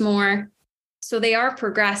bodies more. So they are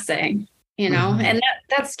progressing, and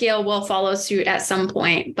that scale will follow suit at some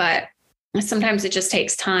point, but sometimes it just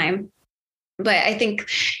takes time. But I think,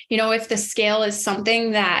 if the scale is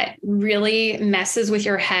something that really messes with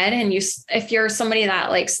your head, and if you're somebody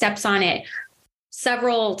that like steps on it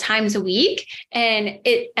several times a week and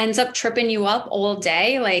it ends up tripping you up all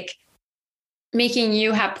day, like making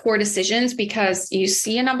you have poor decisions because you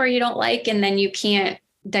see a number you don't like and then you can't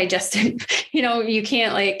digestive, you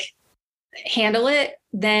can't like handle it,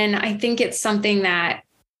 then I think it's something that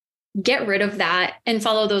get rid of that and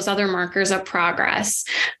follow those other markers of progress.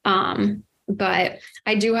 But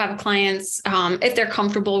I do have clients, if they're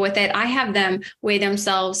comfortable with it, I have them weigh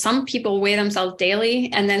themselves. Some people weigh themselves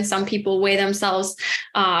daily, and then some people weigh themselves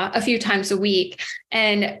a few times a week.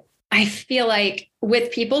 And I feel like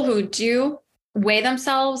with people who do weigh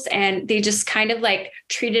themselves and they just kind of like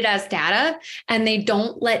treat it as data and they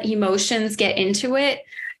don't let emotions get into it,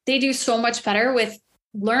 they do so much better with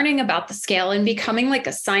learning about the scale and becoming like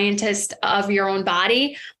a scientist of your own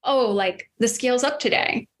body. Oh, like the scale's up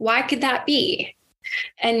today. Why could that be?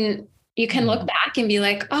 And you can look back and be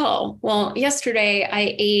like, oh, well, yesterday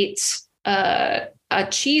I ate a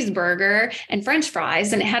cheeseburger and French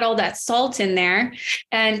fries and it had all that salt in there.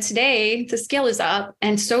 And today the scale is up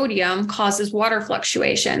and sodium causes water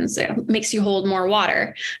fluctuations. It makes you hold more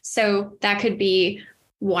water. So that could be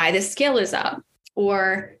why the scale is up.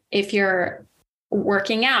 Or if you're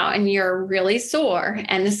working out and you're really sore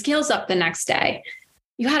and the scale's up the next day,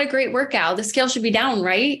 you had a great workout. The scale should be down,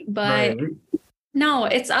 right? But no,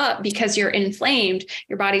 it's up because you're inflamed.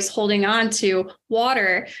 Your body's holding on to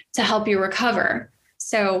water to help you recover.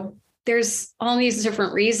 So there's all these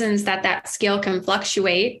different reasons that scale can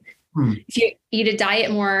fluctuate. If you eat a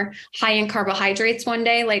diet more high in carbohydrates one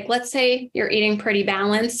day, like let's say you're eating pretty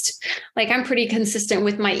balanced, like I'm pretty consistent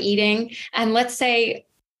with my eating. And let's say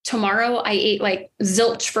tomorrow I ate like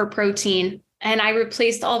zilch for protein and I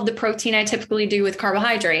replaced all of the protein I typically do with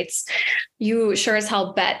carbohydrates. You sure as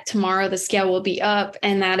hell bet tomorrow the scale will be up.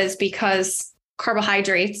 And that is because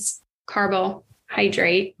carbohydrate,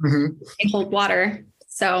 they hold water.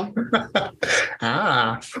 So,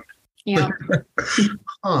 yeah.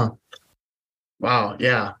 Wow.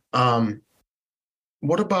 Yeah.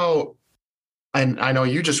 What about, and I know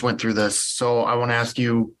you just went through this, so I want to ask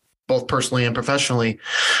you both personally and professionally,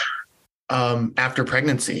 after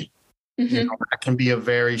pregnancy, that can be a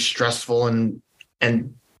very stressful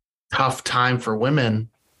and tough time for women,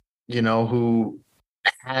 who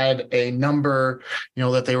had a number,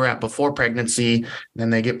 that they were at before pregnancy, then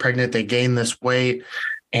they get pregnant, they gain this weight,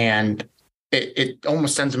 and it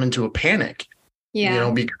almost sends them into a panic,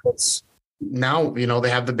 because now, they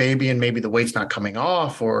have the baby and maybe the weight's not coming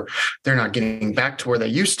off or they're not getting back to where they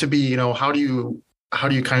used to be. How do you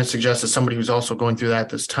kind of suggest, as somebody who's also going through that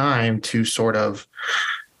this time, to sort of,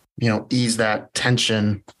 ease that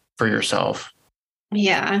tension for yourself?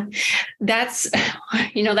 Yeah, that's,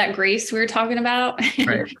 that grace we were talking about.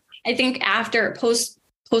 Right. I think after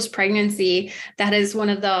post-pregnancy, that is one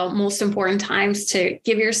of the most important times to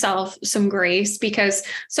give yourself some grace, because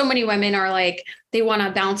so many women are like, they want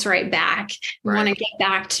to bounce right back, want to get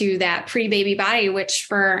back to that pre-baby body, which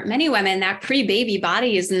for many women, that pre-baby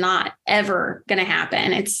body is not ever going to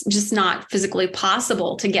happen. It's just not physically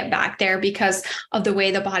possible to get back there because of the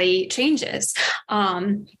way the body changes.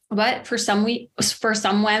 But for some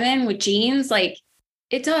women with genes, like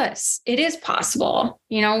it is possible.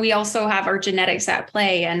 We also have our genetics at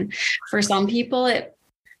play. And for some people, it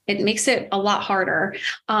makes it a lot harder.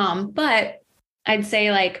 But I'd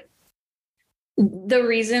say like, the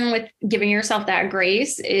reason with giving yourself that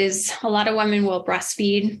grace is a lot of women will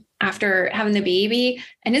breastfeed after having the baby.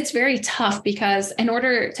 And it's very tough because in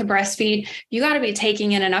order to breastfeed, you got to be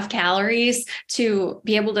taking in enough calories to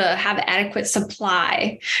be able to have adequate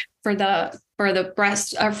supply for the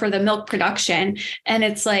breast or for the milk production. And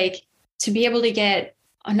it's like to be able to get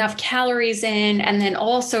enough calories in and then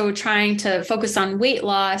also trying to focus on weight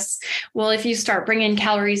loss. Well, if you start bringing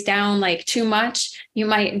calories down like too much, you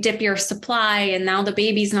might dip your supply and now the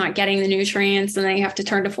baby's not getting the nutrients and then you have to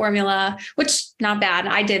turn to formula, which not bad.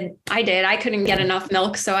 I did. I couldn't get enough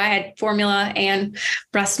milk. So I had formula and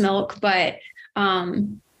breast milk. But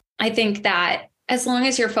I think that as long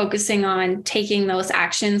as you're focusing on taking those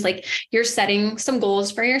actions, like you're setting some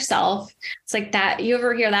goals for yourself. It's like that. You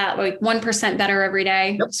ever hear that, like 1% better every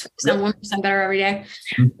day, 1% better every day.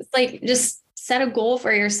 It's like, just set a goal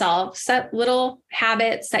for yourself, set little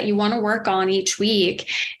habits that you want to work on each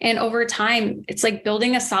week. And over time, it's like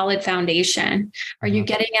building a solid foundation. Are you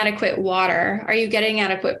getting adequate water? Are you getting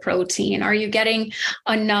adequate protein? Are you getting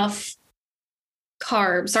enough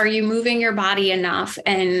carbs? Are you moving your body enough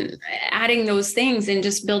and adding those things and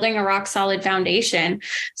just building a rock solid foundation?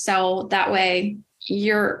 So that way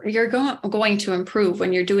you're going to improve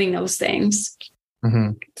when you're doing those things.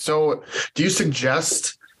 So do you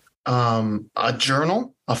suggest a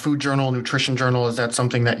journal, a food journal, nutrition journal? Is that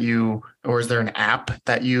something that or is there an app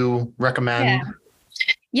that you recommend?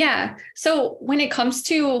 Yeah. So when it comes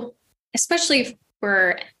to, especially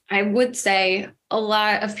for I would say a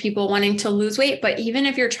lot of people wanting to lose weight, but even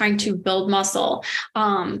if you're trying to build muscle,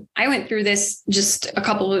 I went through this just a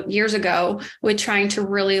couple of years ago with trying to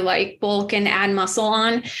really like bulk and add muscle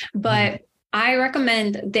on, but I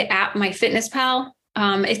recommend the app MyFitnessPal.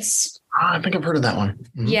 I think I've heard of that one.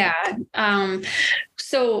 Mm-hmm. Yeah.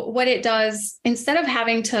 So what it does, instead of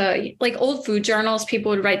having to, like old food journals, people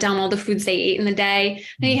would write down all the foods they ate in the day.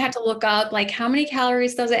 Then you had to look up like how many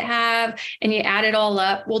calories does it have, and you add it all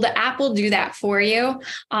up. Well, the app will do that for you.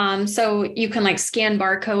 So you can like scan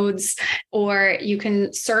barcodes, or you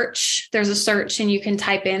can search. There's a search and you can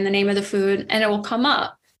type in the name of the food and it will come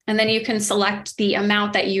up. And then you can select the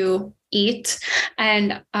amount that you eat.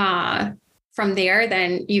 And from there,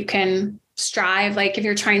 then you can strive. Like if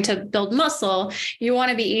you're trying to build muscle, you want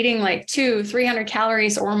to be eating like 200-300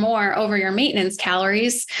 calories or more over your maintenance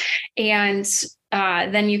calories. And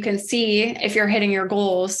then you can see if you're hitting your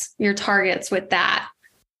goals, your targets with that.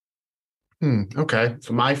 Okay.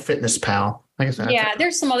 So MyFitnessPal. I guess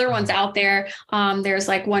there's some other ones out there. There's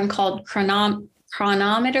like one called chronometer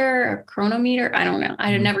or chronometer. I don't know. I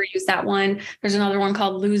had never used that one. There's another one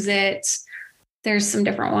called Lose It. There's some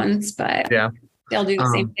different ones, but they'll do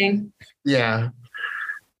the same thing. Yeah.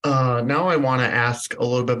 Now I want to ask a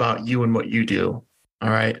little bit about you and what you do. All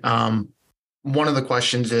right. One of the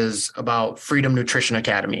questions is about Freedom Nutrition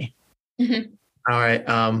Academy. Mm-hmm. All right.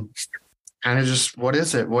 Kind of just, what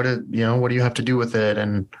is it? What do you have to do with it?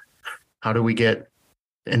 And how do we get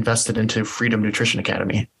invested into Freedom Nutrition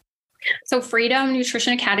Academy? So Freedom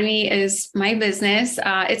Nutrition Academy is my business.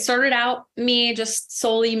 It started out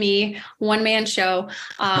solely me, one-man show.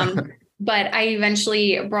 But I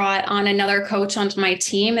eventually brought on another coach onto my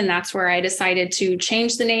team, and that's where I decided to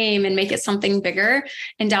change the name and make it something bigger.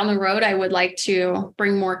 And down the road, I would like to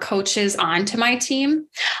bring more coaches onto my team.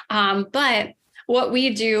 But what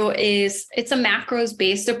we do is it's a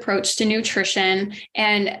macros-based approach to nutrition.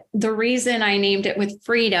 And the reason I named it with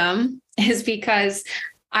Freedom is because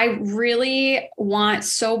I really want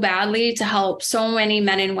so badly to help so many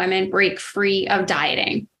men and women break free of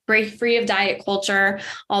dieting. Break free of diet culture,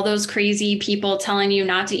 all those crazy people telling you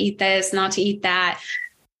not to eat this, not to eat that.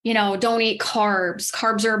 Don't eat carbs.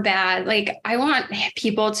 Carbs are bad. Like, I want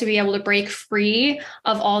people to be able to break free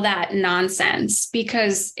of all that nonsense,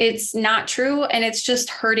 because it's not true and it's just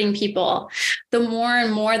hurting people. The more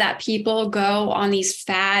and more that people go on these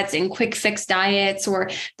fads and quick fix diets, or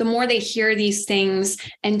the more they hear these things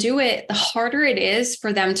and do it, the harder it is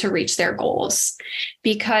for them to reach their goals,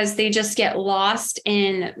 because they just get lost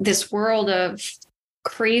in this world of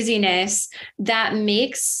craziness that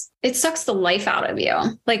it sucks the life out of you.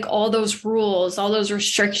 Like all those rules, all those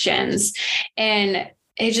restrictions, and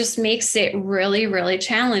it just makes it really, really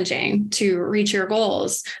challenging to reach your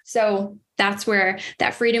goals. So that's where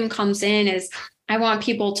that freedom comes in, is I want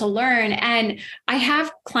people to learn. And I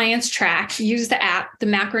have clients use the app, the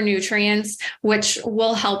macronutrients, which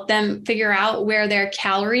will help them figure out where their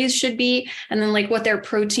calories should be, and then like what their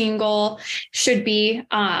protein goal should be,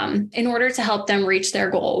 in order to help them reach their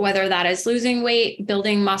goal, whether that is losing weight,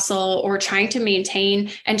 building muscle, or trying to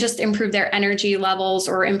maintain and just improve their energy levels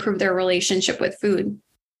or improve their relationship with food.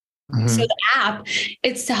 Mm-hmm. So the app,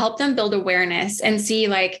 it's to help them build awareness and see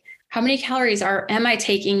like, how many calories am I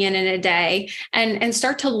taking in a day, and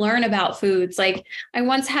start to learn about foods. Like I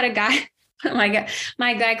once had a guy, my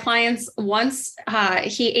guy clients once,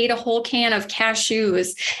 he ate a whole can of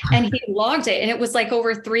cashews and he logged it, and it was like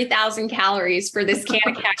over 3,000 calories for this can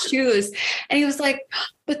of cashews. And he was like,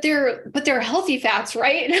 but they're healthy fats,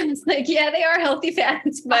 right? And I was like, yeah, they are healthy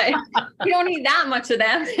fats, but you don't need that much of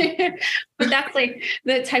them. But that's like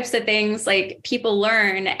the types of things like people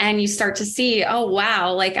learn, and you start to see, oh,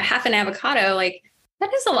 wow, like a half an avocado, like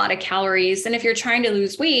that is a lot of calories. And if you're trying to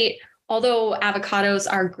lose weight, although avocados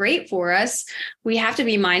are great for us, we have to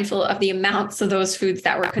be mindful of the amounts of those foods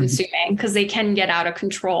that we're consuming, because they can get out of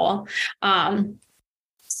control.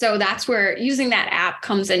 So that's where using that app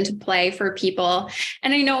comes into play for people.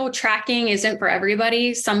 And I know tracking isn't for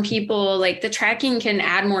everybody. Some people, like, the tracking can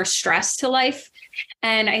add more stress to life.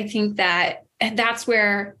 And I think that that's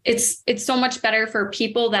where it's so much better for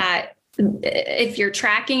people that if you're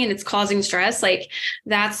tracking and it's causing stress, like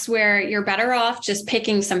that's where you're better off just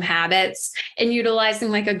picking some habits and utilizing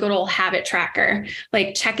like a good old habit tracker,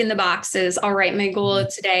 like checking the boxes. All right, my goal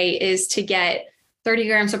today is to get 30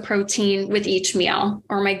 grams of protein with each meal,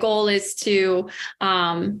 or my goal is to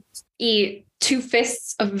eat 2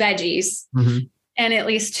 fists of veggies and at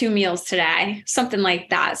least 2 meals today, something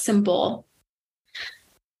like that. Simple.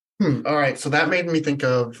 All right. So that made me think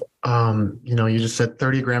of, you just said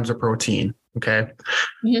 30 grams of protein. Okay.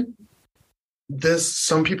 Mm-hmm.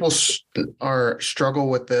 some people struggle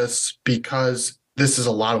with this because this is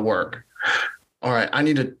a lot of work. All right, I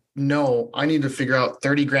need to figure out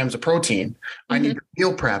 30 grams of protein. I need to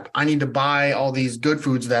meal prep. I need to buy all these good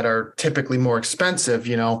foods that are typically more expensive,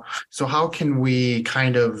 So how can we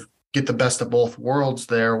kind of get the best of both worlds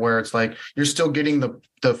there, where it's like you're still getting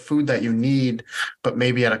the food that you need, but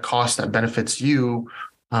maybe at a cost that benefits you,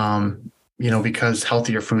 because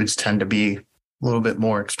healthier foods tend to be a little bit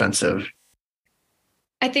more expensive.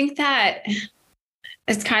 I think that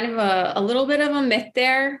it's kind of a little bit of a myth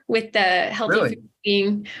there with the healthy food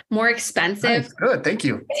being more expensive. Nice. Good. Thank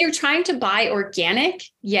you. If you're trying to buy organic,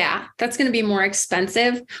 yeah, that's going to be more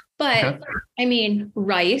expensive. But I mean,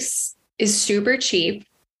 rice is super cheap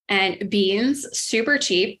and beans super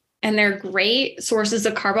cheap, and they're great sources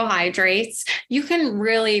of carbohydrates. You can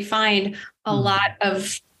really find a lot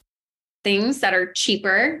of things that are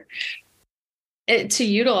cheaper to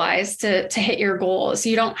utilize to hit your goals.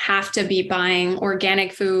 You don't have to be buying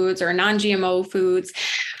organic foods or non-GMO foods.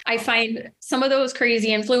 I find some of those crazy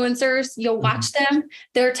influencers, you'll watch them,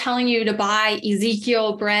 they're telling you to buy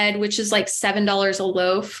Ezekiel bread, which is like $7 a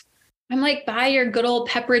loaf. I'm like, buy your good old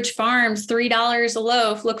Pepperidge Farms, $3 a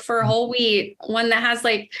loaf. Look for a whole wheat, one that has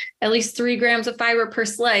like at least 3 grams of fiber per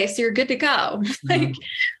slice. You're good to go.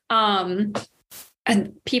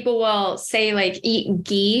 And people will say like, eat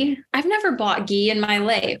ghee. I've never bought ghee in my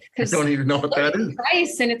life because I don't even know what that is.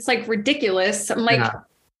 Price, and it's like ridiculous. I'm like,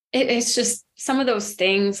 it's just some of those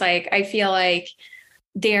things. Like, I feel like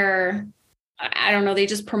I don't know, they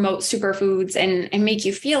just promote superfoods and make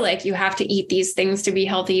you feel like you have to eat these things to be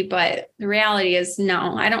healthy. But the reality is,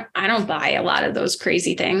 no, I don't buy a lot of those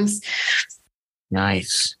crazy things.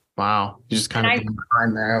 Nice. Wow. You just kind of blew my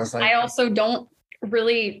mind there. I was like, I also don't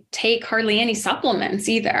really take hardly any supplements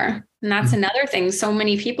either. And that's another thing. So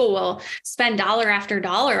many people will spend dollar after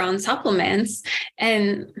dollar on supplements.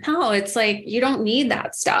 And no, it's like, you don't need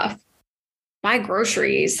that stuff. Buy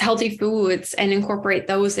groceries, healthy foods, and incorporate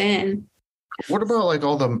those in. What about like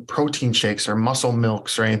all the protein shakes or muscle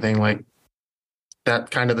milks or anything like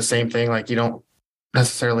that? Kind of the same thing. Like, you don't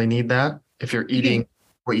necessarily need that if you're eating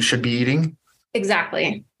what you should be eating.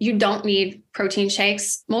 Exactly. You don't need protein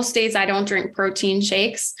shakes. Most days I don't drink protein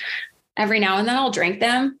shakes. Every now and then I'll drink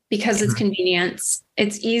them because it's convenience.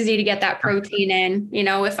 It's easy to get that protein in.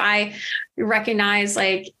 If I recognize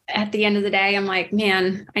like at the end of the day, I'm like,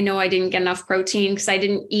 man, I know I didn't get enough protein because I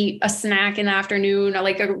didn't eat a snack in the afternoon or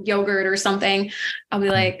like a yogurt or something. I'll be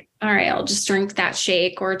like, all right, I'll just drink that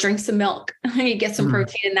shake or drink some milk. You get some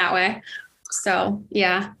protein in that way. So,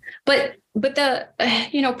 yeah. But the,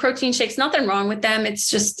 protein shakes, nothing wrong with them. It's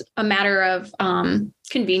just a matter of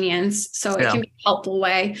convenience. So it can be a helpful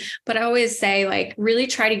way. But I always say, like, really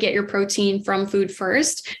try to get your protein from food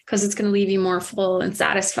first, because it's going to leave you more full and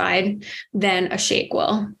satisfied than a shake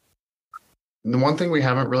will. The one thing we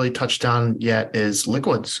haven't really touched on yet is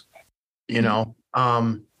liquids. What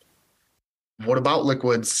about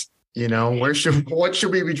liquids? What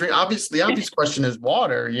should we be drinking? Obviously, the obvious question is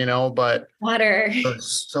water, but water.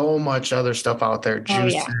 There's so much other stuff out there.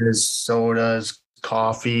 Juices, sodas,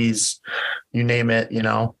 coffees, you name it,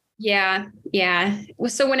 Yeah. Yeah.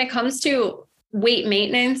 So when it comes to weight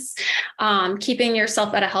maintenance, keeping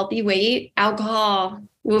yourself at a healthy weight, alcohol's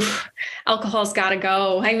got to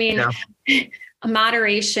go. I mean,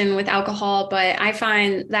 moderation with alcohol, but I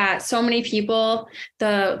find that so many people,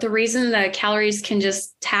 the reason the calories can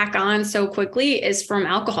just tack on so quickly is from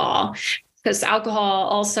alcohol, because alcohol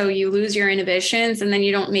also, you lose your inhibitions and then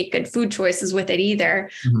you don't make good food choices with it either.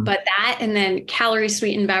 But that, and then calorie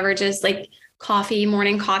sweetened beverages like coffee,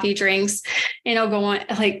 morning coffee drinks,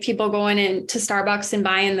 people going into Starbucks and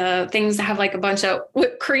buying the things that have like a bunch of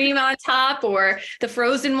whipped cream on top, or the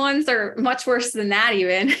frozen ones are much worse than that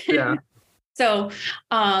even. Yeah. So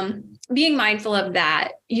being mindful of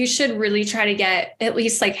that, you should really try to get at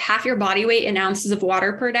least like half your body weight in ounces of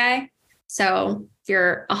water per day. So if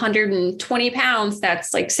you're 120 pounds,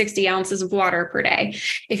 that's like 60 ounces of water per day.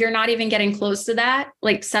 If you're not even getting close to that,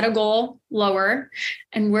 like set a goal lower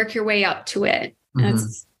and work your way up to it.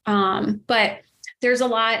 That's, but there's a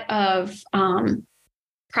lot of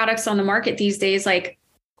products on the market these days, like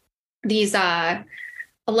these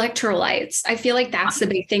electrolytes. I feel like that's the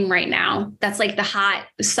big thing right now. That's like the hot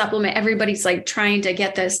supplement. Everybody's like trying to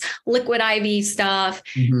get this liquid IV stuff.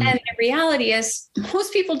 And the reality is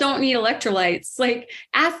most people don't need electrolytes. Like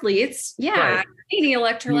athletes, they need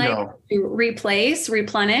electrolytes to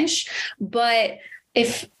replenish. But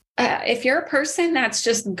if you're a person that's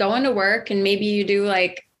just going to work and maybe you do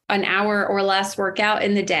like an hour or less workout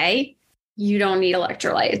in the day, you don't need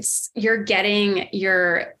electrolytes. You're getting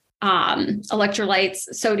your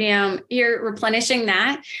electrolytes, sodium, you're replenishing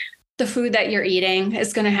that. The food that you're eating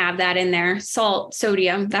is going to have that in there. Salt,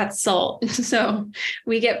 sodium, that's salt. So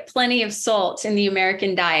we get plenty of salt in the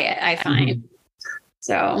American diet, I find. Mm-hmm.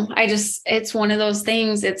 So it's one of those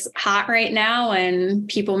things. It's hot right now and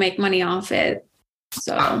people make money off it.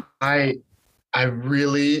 So I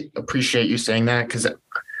really appreciate you saying that, because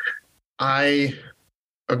I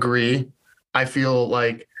agree. I feel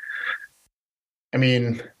like,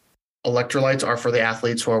 electrolytes are for the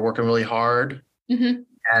athletes who are working really hard. Mm-hmm.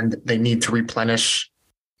 And they need to replenish,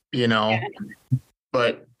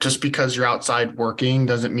 but just because you're outside working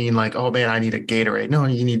doesn't mean like, oh man, I need a Gatorade. No,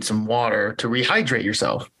 you need some water to rehydrate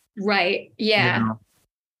yourself. Right. Yeah.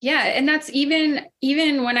 Yeah. And that's even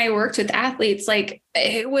when I worked with athletes, like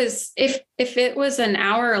it was, if it was an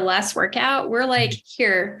hour or less workout, we're like,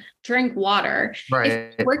 here, drink water.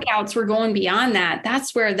 Right. If workouts were going beyond that,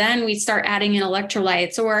 that's where then we start adding in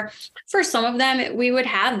electrolytes. Or for some of them, we would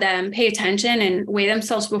have them pay attention and weigh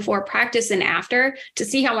themselves before practice and after to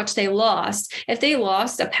see how much they lost. If they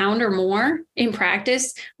lost a pound or more in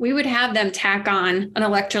practice, we would have them tack on an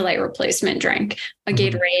electrolyte replacement drink, a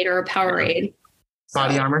Gatorade or a Powerade.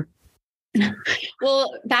 Body Armor.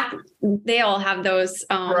 Well, they all have those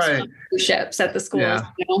ships at the schools.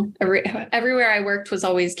 Yeah. Everywhere I worked was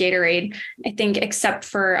always Gatorade. I think except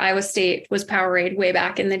for Iowa State was Powerade way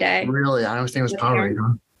back in the day. Really? Iowa State was Powerade,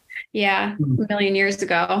 huh? Yeah, a million years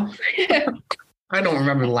ago. I don't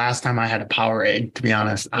remember the last time I had a Powerade, to be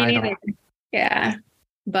honest. I don't. Yeah.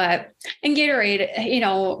 But in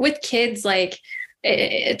Gatorade, with kids, like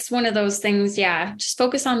it's one of those things. Yeah. Just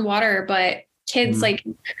focus on water. But kids, like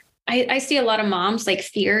I see a lot of moms like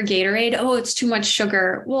fear Gatorade. Oh, it's too much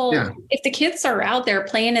sugar. Well, if the kids are out there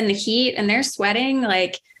playing in the heat and they're sweating,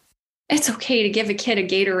 like it's okay to give a kid a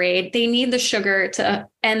Gatorade. They need the sugar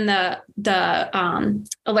and the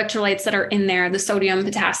electrolytes that are in there, the sodium,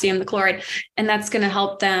 potassium, the chloride, and that's going to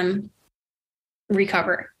help them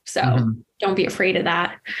recover. So don't be afraid of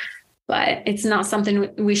that. But it's not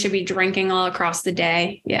something we should be drinking all across the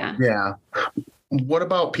day. Yeah. Yeah. What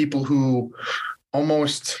about people who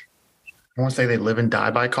almost, I won't say they live and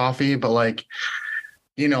die by coffee, but like,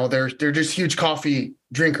 they're just huge coffee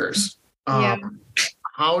drinkers.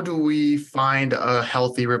 How do we find a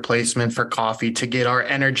healthy replacement for coffee to get our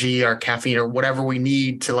energy, our caffeine, or whatever we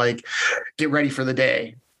need to like get ready for the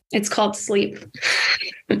day? It's called sleep.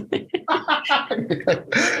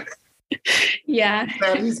 Yeah.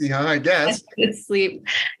 That easy, huh? I guess. It's sleep.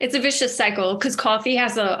 It's a vicious cycle because coffee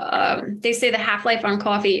has they say the half-life on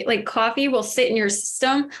coffee, like coffee will sit in your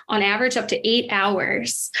system on average up to 8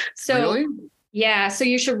 hours. So really? Yeah. So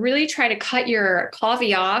you should really try to cut your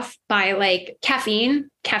coffee off by like caffeine,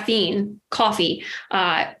 coffee,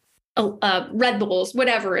 Red Bulls,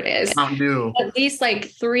 whatever it is. At least like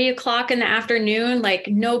 3:00 in the afternoon, like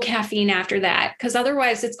no caffeine after that, because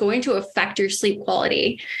otherwise it's going to affect your sleep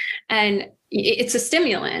quality. And it's a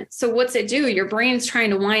stimulant. So what's it do? Your brain's trying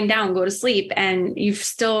to wind down, go to sleep, and you've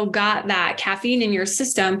still got that caffeine in your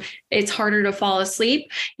system. It's harder to fall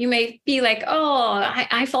asleep. You may be like, oh,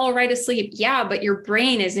 I fall right asleep. Yeah, but your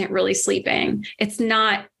brain isn't really sleeping. It's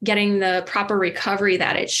not getting the proper recovery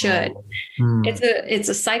that it should. It's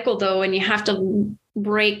a cycle though, and you have to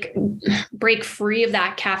break free of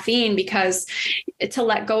that caffeine, because to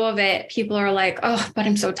let go of it, people are like, oh, but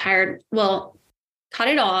I'm so tired. Well, cut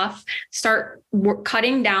it off, start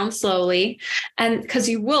cutting down slowly. And because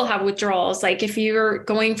you will have withdrawals. Like if you're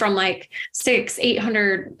going from like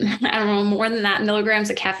 800, I don't know, more than that milligrams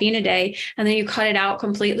of caffeine a day, and then you cut it out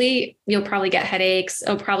completely, you'll probably get headaches.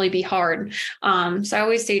 It'll probably be hard. So I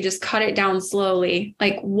always say, just cut it down slowly,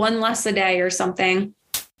 like one less a day or something.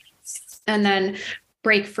 And then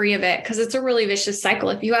break free of it, because it's a really vicious cycle.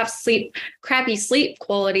 If you have crappy sleep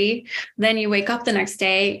quality, then you wake up the next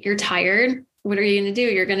day, you're tired. What are you going to do?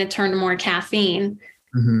 You're going to turn to more caffeine.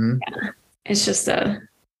 Yeah. It's just a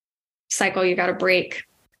cycle you got to break.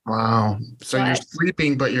 Wow. So you're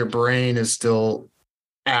sleeping, but your brain is still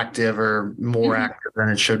active, or more active than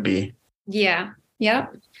it should be. Yeah.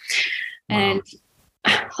 Yep. Wow. And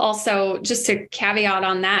also, just to caveat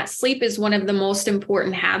on that, sleep is one of the most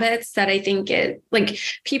important habits that I think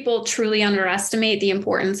people truly underestimate the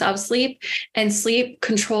importance of sleep, and sleep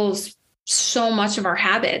controls so much of our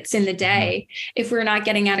habits in the day. If we're not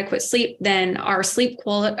getting adequate sleep, then our sleep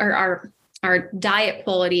quality, or our our diet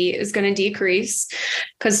quality is going to decrease,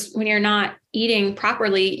 because when you're not eating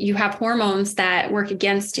properly, you have hormones that work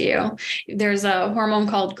against you. There's a hormone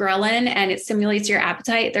called ghrelin and it stimulates your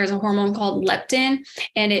appetite. There's a hormone called leptin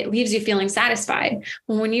and it leaves you feeling satisfied.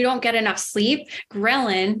 When you don't get enough sleep,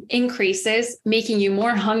 ghrelin increases, making you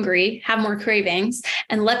more hungry, have more cravings,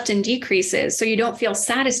 and leptin decreases, so you don't feel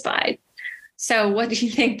satisfied. So what do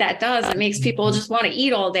you think that does? It makes people just want to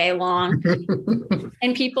eat all day long.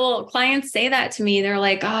 And clients say that to me. They're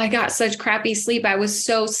like, oh, I got such crappy sleep. I was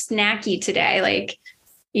so snacky today. Like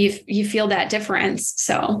you feel that difference.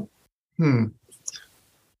 So. Sleep,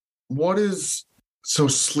 what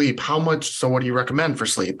do you recommend for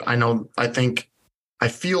sleep? I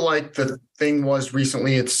feel like the thing was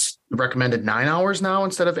recently it's recommended 9 hours now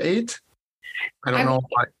instead of 8. I don't know.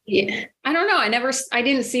 I don't know. I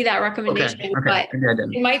didn't see that recommendation, but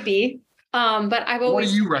it might be. But what do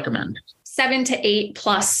you recommend? 7 to 8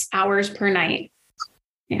 plus hours per night.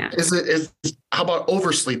 Yeah. How about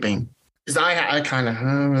oversleeping? Because I kind of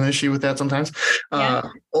have an issue with that sometimes.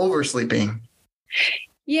 Oversleeping.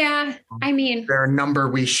 Yeah. I mean, there are a number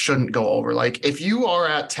we shouldn't go over. Like if you are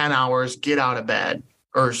at 10 hours, get out of bed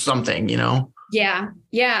or something, Yeah.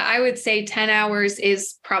 Yeah. I would say 10 hours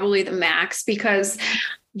is probably the max, because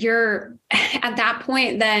you're at that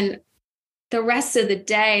point, then the rest of the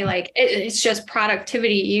day, like it's just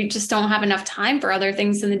productivity. You just don't have enough time for other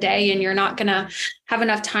things in the day, and you're not going to have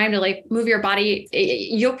enough time to like move your body.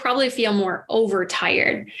 You'll probably feel more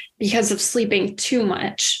overtired because of sleeping too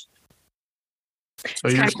much. So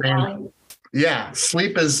you're saying,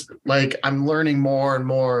 sleep is like, I'm learning more and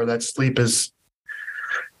more that sleep is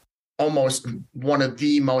almost one of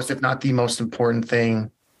the most, if not the most important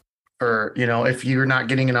thing for, if you're not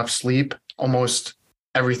getting enough sleep, almost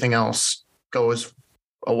everything else goes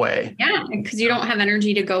away. Yeah, because you don't have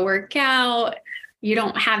energy to go work out. You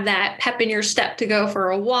don't have that pep in your step to go for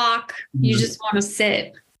a walk. You just want to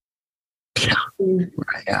sit. Yeah.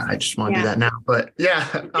 Yeah. I just want to do that now. But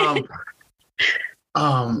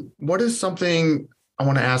what is something I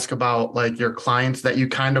want to ask about, like your clients that you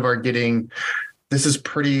kind of are getting? This is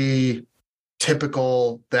pretty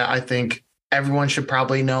typical that I think everyone should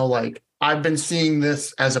probably know. Like I've been seeing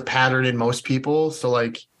this as a pattern in most people. So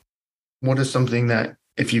like, what is something that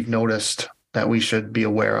if you've noticed that we should be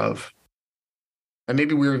aware of? And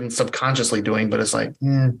maybe we're even subconsciously doing, but it's like,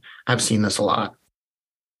 I've seen this a lot.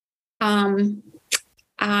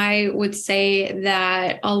 I would say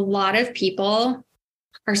that a lot of people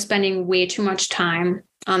are spending way too much time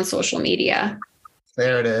on social media.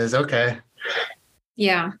 There it is. Okay.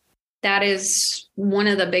 Yeah, that is one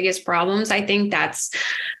of the biggest problems. I think that's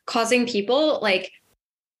causing people, like,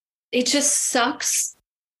 it just sucks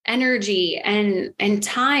energy and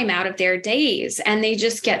time out of their days, and they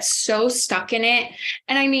just get so stuck in it.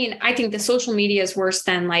 And I mean, I think the social media is worse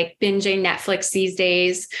than like binging Netflix these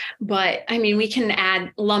days, but I mean, we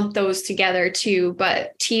can lump those together too,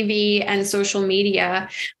 but TV and social media.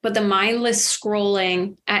 But the mindless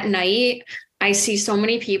scrolling at night, I see so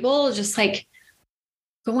many people just like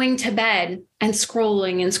going to bed and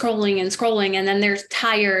scrolling and scrolling and scrolling. And then they're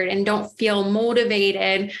tired and don't feel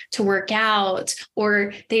motivated to work out,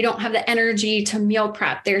 or they don't have the energy to meal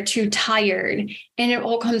prep. They're too tired. And it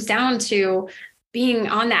all comes down to being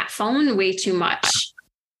on that phone way too much.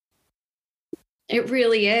 It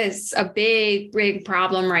really is a big, big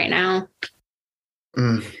problem right now.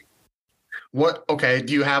 Okay.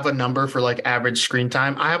 Do you have a number for like average screen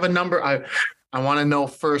time? I have a number. I want to know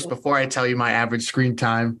first before I tell you my average screen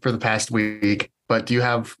time for the past week, but do you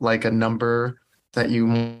have like a number that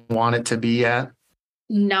you want it to be at?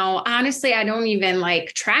 No, honestly, I don't even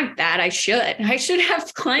like track that. I should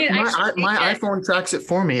have clients. My iPhone tracks it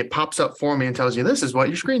for me. It pops up for me and tells you this is what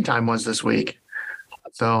your screen time was this week.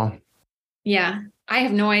 So. Yeah, I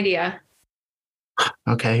have no idea.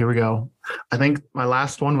 Okay, here we go. I think my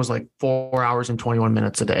last one was like 4 hours and 21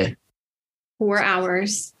 minutes a day. 4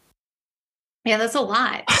 hours. Yeah, that's a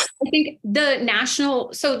lot. I think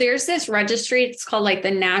so there's this registry, it's called like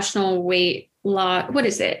the National Weight Law. What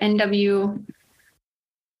is it? NW.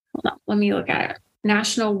 Hold on, let me look at it.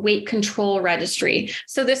 National Weight Control Registry.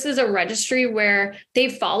 So this is a registry where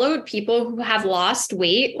they've followed people who have lost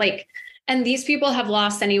weight, and these people have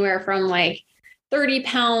lost anywhere from like 30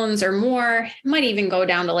 pounds or more. It might even go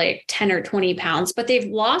down to like 10 or 20 pounds, but they've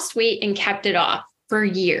lost weight and kept it off for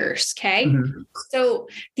years. Okay. Mm-hmm. So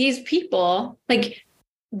these people,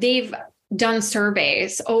 they've done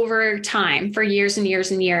surveys over time for years and years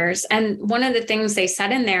and years. And one of the things they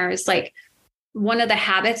said in there is one of the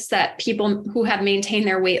habits that people who have maintained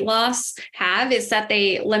their weight loss have is that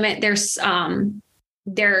they limit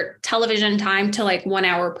their television time to 1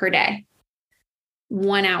 hour per day.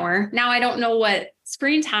 1 hour. Now, I don't know what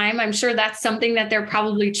screen time. I'm sure that's something that they're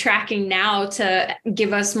probably tracking now to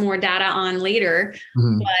give us more data on later.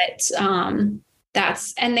 But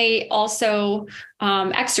and they also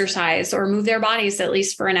exercise or move their bodies at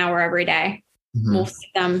least for an hour every day. Most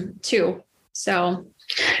of them too. So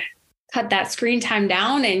cut that screen time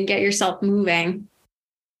down and get yourself moving.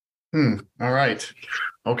 All right.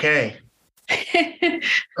 Okay.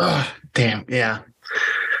 Oh, damn. Yeah.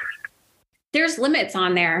 There's limits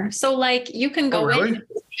on there. So like you can go in.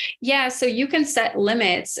 Yeah. So you can set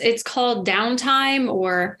limits. It's called downtime,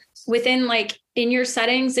 or within like in your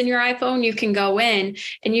settings in your iPhone, you can go in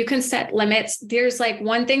and you can set limits. There's like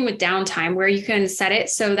one thing with downtime where you can set it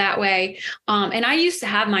so that way. And I used to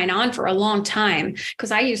have mine on for a long time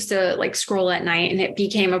because I used to like scroll at night and it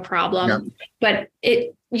became a problem. But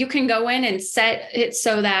you can go in and set it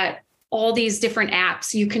so that all these different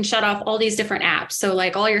apps, you can shut off all these different apps. So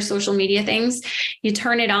like all your social media things, you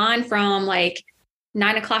turn it on from like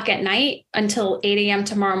 9 o'clock at night until 8 a.m.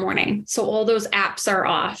 tomorrow morning. So all those apps are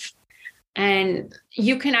off. And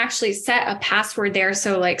you can actually set a password there.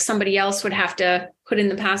 So like somebody else would have to put in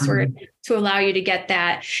the password to allow you to get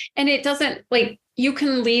that. And it doesn't like, you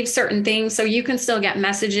can leave certain things. So you can still get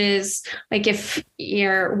messages. Like if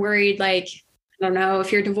you're worried, like, I don't know,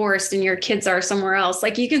 if you're divorced and your kids are somewhere else,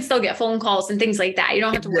 like you can still get phone calls and things like that. You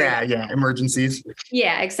don't have to worry. Yeah. Emergencies.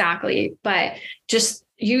 Yeah, exactly. But just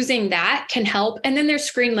using that can help. And then there's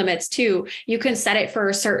screen limits too. You can set it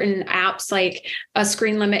for certain apps, like a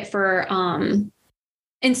screen limit for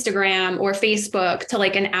Instagram or Facebook to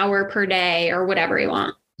like an hour per day or whatever you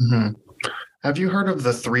want. Have you heard of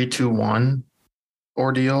the 3-2-1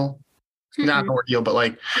 ordeal? Not an ordeal, but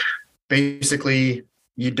like basically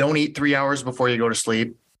you don't eat 3 hours before you go to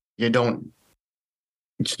sleep. You don't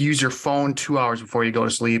use your phone 2 hours before you go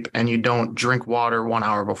to sleep, and you don't drink water 1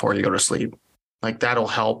 hour before you go to sleep. Like that'll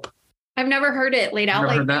help. I've never heard it laid out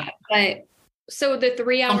like that. But so the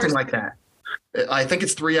 3 hours. Something like that. I think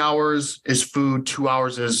it's 3 hours is food, 2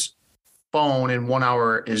 hours is phone, and 1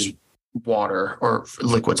 hour is water or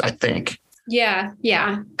liquids, I think. Yeah.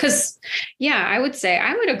 Because, I would say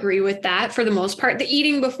I would agree with that for the most part. The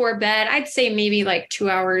eating before bed, I'd say maybe like 2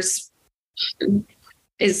 hours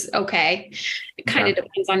is okay. It kind of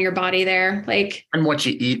depends on your body there. Like, and what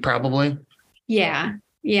you eat, probably. Yeah.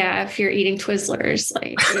 If you're eating Twizzlers,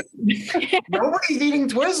 like nobody's eating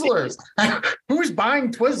Twizzlers. Who's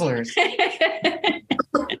buying Twizzlers?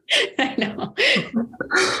 I know.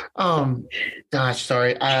 Gosh,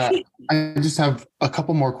 sorry. I just have a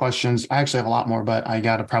couple more questions. I actually have a lot more, but I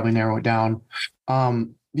got to probably narrow it down.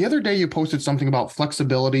 The other day you posted something about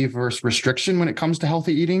flexibility versus restriction when it comes to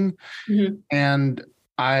healthy eating. And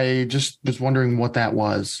I just was wondering what that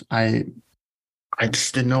was. I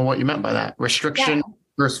just didn't know what you meant by that. Restriction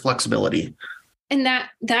versus flexibility. And that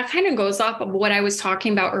kind of goes off of what I was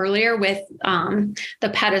talking about earlier with the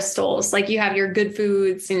pedestals. Like you have your good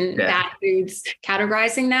foods and bad foods,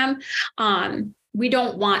 categorizing them. We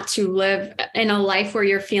don't want to live in a life where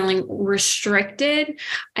you're feeling restricted.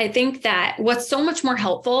 I think that what's so much more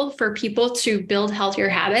helpful for people to build healthier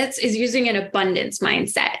habits is using an abundance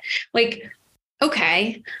mindset. Like,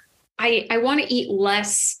 okay, I want to eat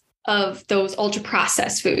less of those ultra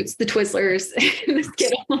processed foods, the Twizzlers, the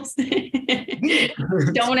Skittles,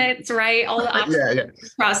 donuts, right? All the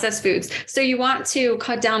processed foods. So you want to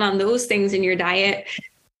cut down on those things in your diet.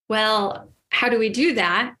 Well, how do we do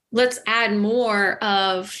that? Let's add more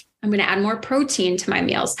of, I'm going to add more protein to my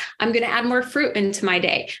meals. I'm going to add more fruit into my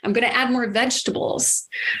day. I'm going to add more vegetables.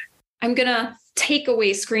 I'm going to take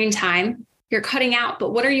away screen time. You're cutting out,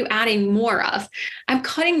 but what are you adding more of? I'm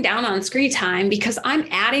cutting down on screen time because I'm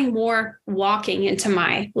adding more walking into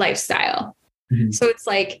my lifestyle. So it's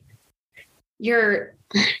like you're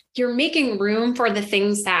making room for the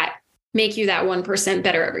things that make you that 1%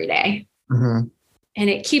 better every day. And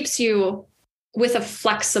it keeps you with a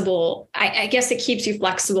flexible, I guess it keeps you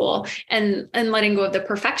flexible and letting go of the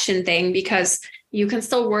perfection thing, because you can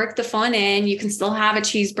still work the fun in, you can still have a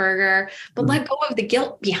cheeseburger, but let go of the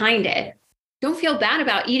guilt behind it. Don't feel bad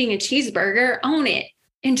about eating a cheeseburger. Own it.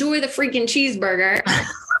 Enjoy the freaking cheeseburger.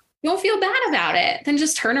 Don't feel bad about it. Then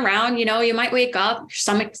just turn around. You might wake up, your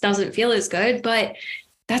stomach doesn't feel as good, but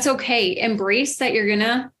that's okay. Embrace that you're going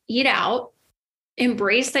to eat out.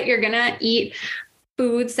 Embrace that you're going to eat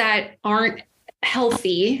foods that aren't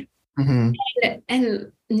healthy.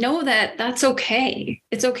 And know that that's okay.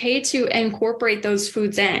 It's okay to incorporate those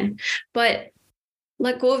foods in, but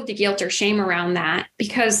let go of the guilt or shame around that,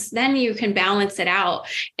 because then you can balance it out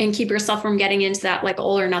and keep yourself from getting into that like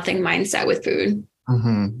all or nothing mindset with food.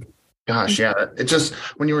 Gosh, yeah. It just,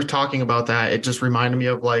 when you were talking about that, it just reminded me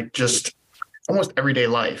of like just almost everyday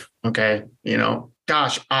life. Okay.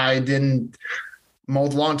 Gosh, I didn't mow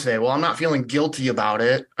the lawn today. Well, I'm not feeling guilty about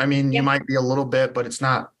it. I mean, you might be a little bit, but it's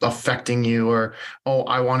not affecting you. Or, oh,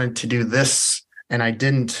 I wanted to do this and I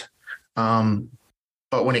didn't.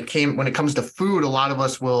 But when it comes to food, a lot of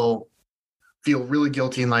us will feel really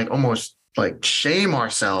guilty and like almost like shame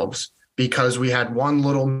ourselves because we had one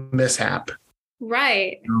little mishap.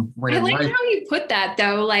 Right. I like how you put that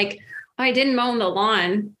though. Like, I didn't mow the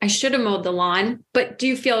lawn. I should have mowed the lawn, but do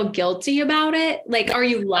you feel guilty about it? Like, are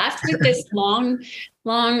you left with this long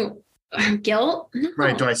guilt? No.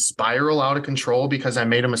 Right. Do I spiral out of control because I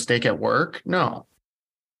made a mistake at work? No.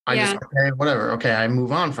 I just, okay, whatever. Okay. I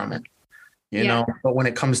move on from it, you know, but when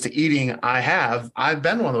it comes to eating, I've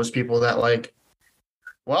been one of those people that like,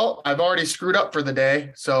 well, I've already screwed up for the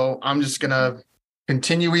day. So I'm just going to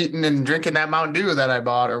continue eating and drinking that Mountain Dew that I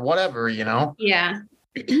bought or whatever, Yeah.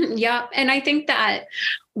 Yeah. And I think that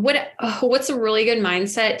what's a really good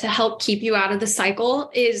mindset to help keep you out of the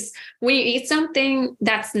cycle is when you eat something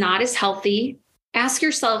that's not as healthy, ask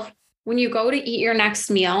yourself, when you go to eat your next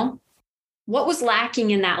meal, what was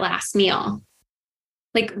lacking in that last meal?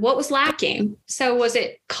 Like, what was lacking? So was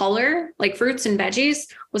it color, like fruits and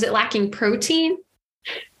veggies? Was it lacking protein?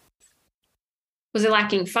 Was it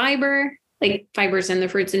lacking fiber? Like fibers in the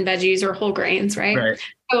fruits and veggies or whole grains, right?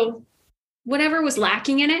 So whatever was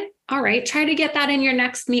lacking in it, all right, try to get that in your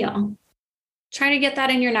next meal. And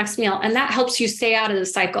that helps you stay out of the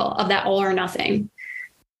cycle of that all or nothing.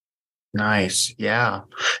 Nice. Yeah.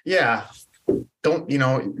 Yeah.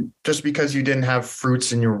 Don't, just because you didn't have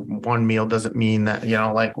fruits in your one meal doesn't mean that,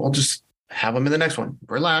 like, well, just have them in the next one.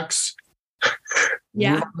 Relax.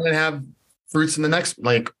 Yeah. And have fruits in the next,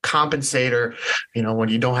 like compensate or, when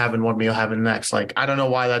you don't have in one meal, have in the next. Like, I don't know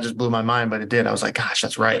why that just blew my mind, but it did. I was like, gosh,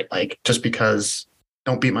 that's right. Like, just because,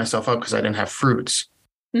 don't beat myself up because I didn't have fruits.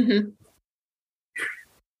 Mm-hmm.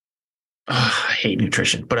 I hate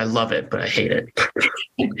nutrition, but I love it, but I hate it.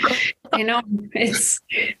 I know it's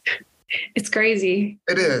crazy.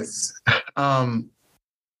 It is.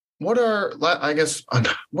 What are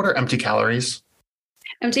empty calories?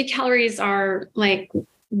 Empty calories are like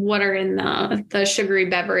what are in the sugary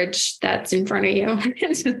beverage that's in front of you.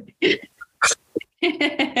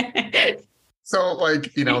 So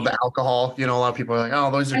like, the alcohol, a lot of people are like, oh,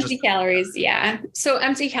 those are empty just calories. Yeah. So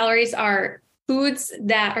empty calories are foods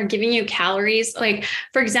that are giving you calories. Like,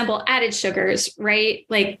 for example, added sugars, right?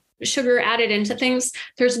 Like sugar added into things.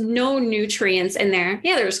 There's no nutrients in there.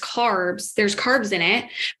 Yeah, there's carbs in it,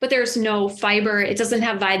 but there's no fiber. It doesn't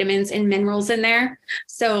have vitamins and minerals in there.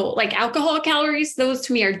 So like alcohol calories, those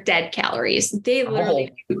to me are dead calories. They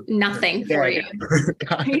literally do nothing for you.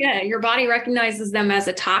 Yeah, your body recognizes them as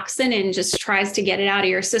a toxin and just tries to get it out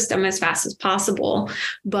of your system as fast as possible.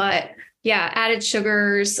 But yeah, added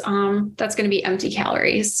sugars, that's going to be empty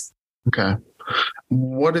calories. Okay.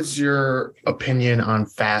 What is your opinion on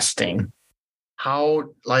fasting?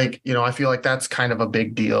 How, like, I feel like that's kind of a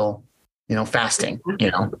big deal, fasting,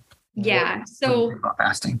 Yeah. So about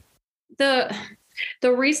fasting. The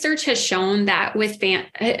research has shown that with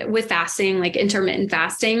fasting, like intermittent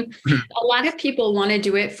fasting, a lot of people want to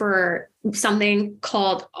do it for something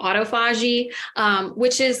called autophagy,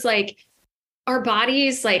 which is like our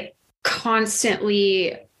bodies like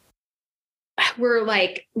constantly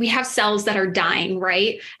we have cells that are dying,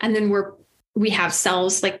 right? And then we have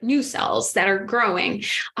cells, like new cells that are growing.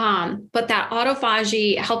 But that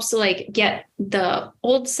autophagy helps to like get the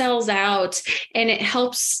old cells out, and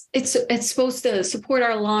it's supposed to support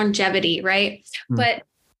our longevity, right? But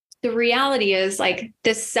the reality is like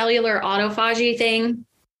this cellular autophagy thing,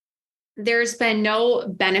 there's been no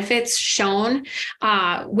benefits shown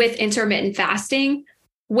with intermittent fasting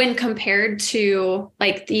when compared to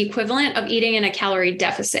like the equivalent of eating in a calorie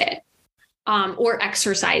deficit or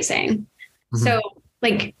exercising. Mm-hmm. So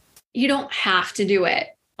like, you don't have to do it.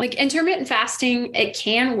 Like intermittent fasting, it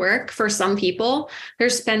can work for some people.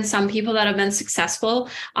 There's been some people that have been successful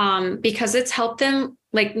because it's helped them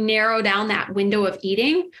like narrow down that window of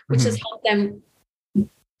eating, which has helped them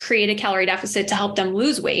create a calorie deficit to help them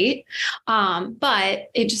lose weight. But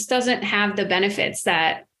it just doesn't have the benefits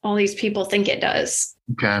that all these people think it does.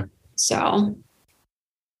 Okay. So.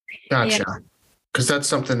 Gotcha. Because that's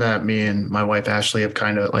something that me and my wife, Ashley, have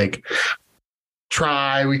kind of like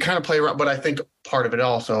we kind of play around, but I think part of it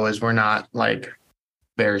also is we're not like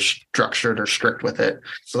very structured or strict with it.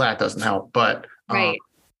 So that doesn't help. But right.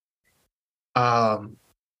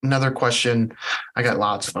 Another question, I got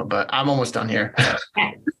lots of them, but I'm almost done here.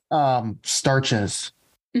 Okay. Starches.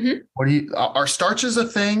 Mm-hmm. Are starches a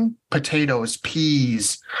thing? Potatoes,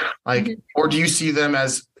 peas, like, or do you see them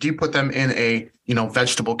as, do you put them in a,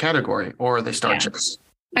 vegetable category, or are they starches?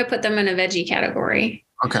 I put them in a veggie category.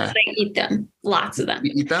 Okay. But I eat them, lots of them.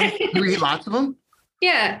 You eat them? You eat lots of them?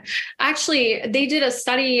 Yeah, actually, they did a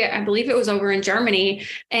study, I believe it was over in Germany,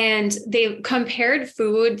 and they compared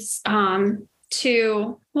foods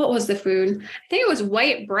to what was the food? I think it was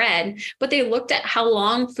white bread, but they looked at how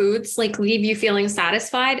long foods like leave you feeling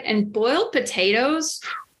satisfied, and boiled potatoes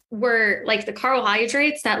were like the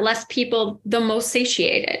carbohydrates that left people the most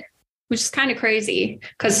satiated, which is kind of crazy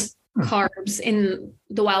because carbs in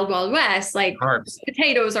the wild west, like carbs.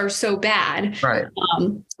 Potatoes are so bad, right?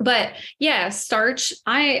 But yeah, starch,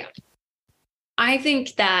 I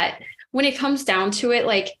think that when it comes down to it,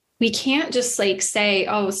 like we can't just like say,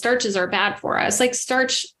 oh, starches are bad for us. Like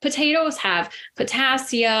potatoes have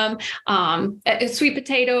potassium, sweet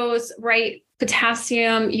potatoes, right?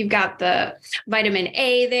 Potassium, you've got the vitamin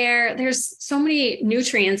A there. There's so many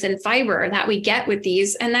nutrients and fiber that we get with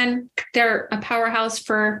these. And then they're a powerhouse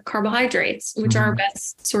for carbohydrates, which are our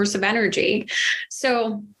best source of energy.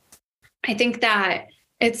 So I think that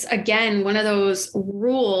it's, again, one of those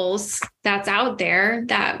rules that's out there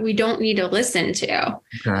that we don't need to listen to.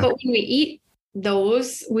 Okay. But when we eat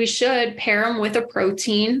those, we should pair them with a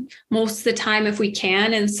protein most of the time if we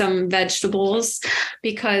can, and some vegetables,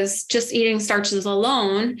 because just eating starches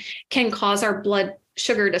alone can cause our blood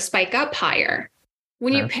sugar to spike up higher.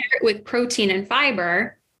 When you pair it with protein and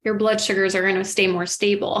fiber, your blood sugars are going to stay more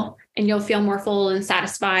stable and you'll feel more full and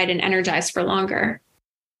satisfied and energized for longer.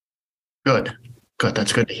 Good.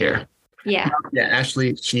 That's good to hear. Yeah. Yeah.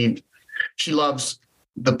 Ashley, she loves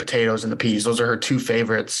the potatoes and the peas. Those are her two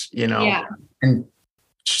favorites, Yeah. And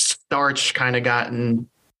starch kind of gotten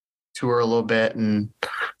to her a little bit. And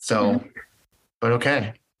so, but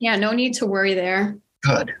okay. Yeah. No need to worry there.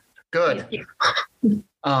 Good. Before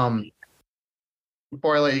I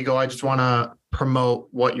let you go, I just want to promote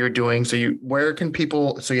what you're doing. So you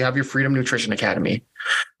have your Freedom Nutrition Academy.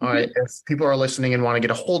 All right. If people are listening and want to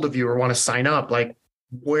get a hold of you or want to sign up, like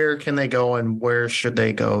where can they go and where should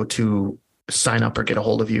they go to sign up or get a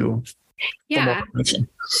hold of you? Yeah.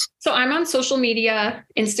 So I'm on social media,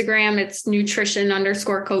 Instagram, it's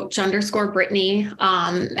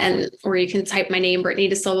nutrition_coach_Brittani. Or you can type my name,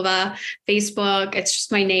 Brittani DaSilva. Facebook, it's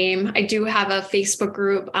just my name. I do have a Facebook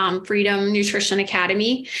group, Freedom Nutrition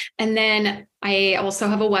Academy. And then I also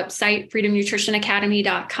have a website,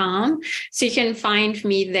 freedomnutritionacademy.com. So you can find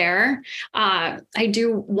me there. I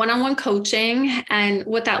do one-on-one coaching. And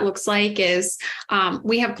what that looks like is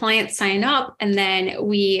we have clients sign up and then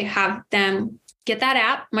we have them get that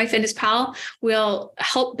app, MyFitnessPal. Will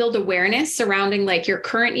help build awareness surrounding like your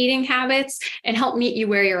current eating habits and help meet you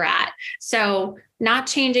where you're at. So not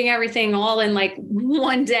changing everything all in like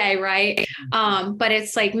one day, right? But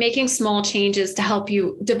it's like making small changes to help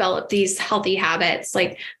you develop these healthy habits,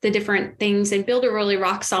 like the different things, and build a really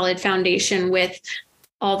rock solid foundation with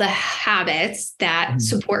all the habits that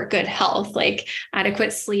support good health, like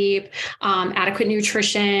adequate sleep, adequate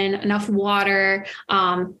nutrition, enough water,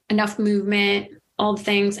 enough movement, all the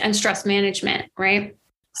things, and stress management, right?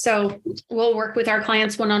 So we'll work with our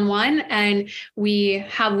clients one-on-one, and we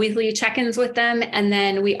have weekly check-ins with them. And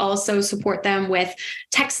then we also support them with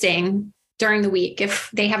texting during the week. If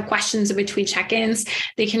they have questions in between check-ins,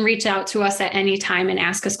 they can reach out to us at any time and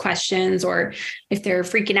ask us questions. Or if they're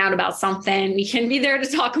freaking out about something, we can be there to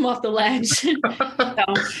talk them off the ledge. So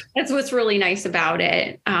that's what's really nice about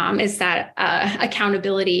it, is that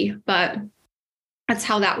accountability. But that's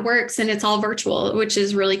how that works. And it's all virtual, which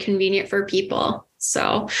is really convenient for people.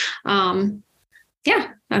 So, that's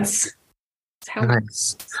how it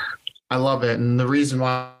works. I love it. And the reason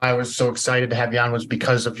why I was so excited to have you on was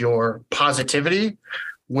because of your positivity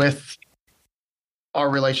with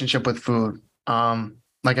our relationship with food.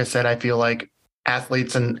 Like I said, I feel like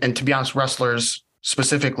athletes and to be honest, wrestlers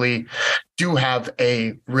specifically do have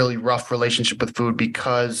a really rough relationship with food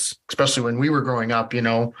because, especially when we were growing up, being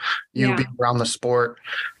around the sport,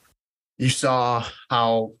 you saw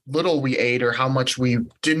how little we ate or how much we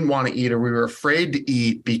didn't want to eat or we were afraid to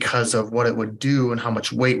eat because of what it would do and how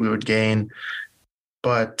much weight we would gain.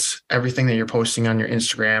 But everything that you're posting on your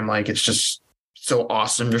Instagram, like, it's just so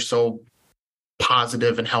awesome. You're so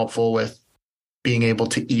positive and helpful with being able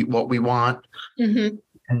to eat what we want and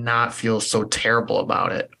not feel so terrible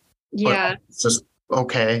about it. Yeah. But it's just,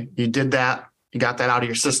 okay, you did that. You got that out of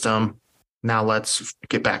your system. Now let's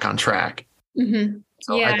get back on track.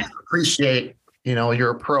 So I appreciate, your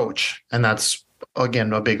approach. And that's,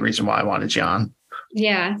 again, a big reason why I wanted you on.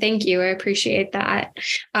 Yeah. Thank you. I appreciate that.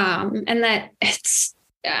 And that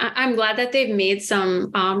I'm glad that they've made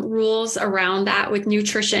some rules around that with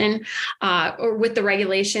nutrition or with the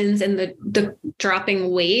regulations and the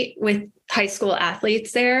dropping weight with high school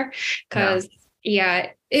athletes there. Because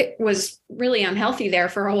it was really unhealthy there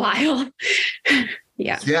for a while.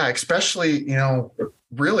 Yeah, especially,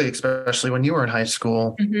 really, especially when you were in high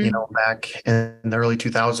school, back in the early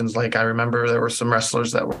 2000s. Like, I remember there were some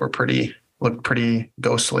wrestlers that looked pretty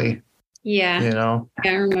ghostly. Yeah. I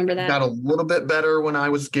remember that. Got a little bit better when I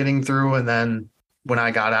was getting through. And then when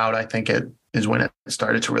I got out, I think it is when it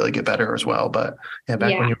started to really get better as well. But back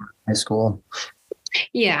when you were in high school.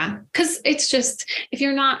 Yeah. Cause it's just, if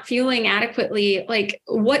you're not feeling adequately, like,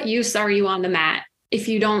 what use are you on the mat if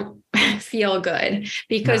you don't feel good?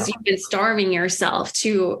 Because you've been starving yourself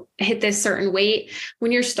to hit this certain weight.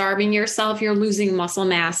 When you're starving yourself, you're losing muscle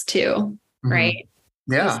mass too. Right.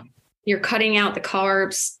 Yeah. You're cutting out the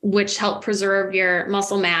carbs, which help preserve your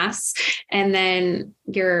muscle mass, and then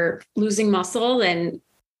you're losing muscle, and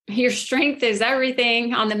your strength is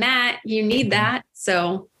everything on the mat. You need that.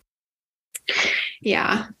 So,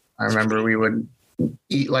 yeah. I remember we would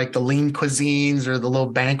eat like the lean cuisines or the little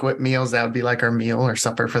banquet meals. That would be like our meal or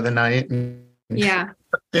supper for the night. Yeah.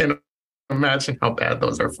 Imagine how bad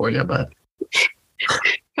those are for you, but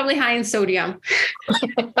probably high in sodium.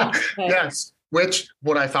 Yes. Which,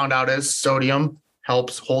 what I found out is sodium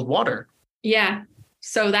helps hold water. Yeah.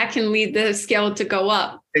 So that can lead the scale to go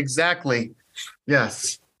up. Exactly.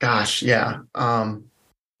 Yes. Gosh. Yeah. I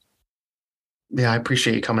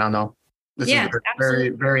appreciate you coming on, though. This is very,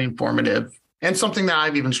 very informative, and something that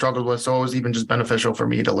I've even struggled with. So it was even just beneficial for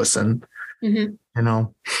me to listen. Yeah,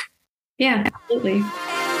 absolutely.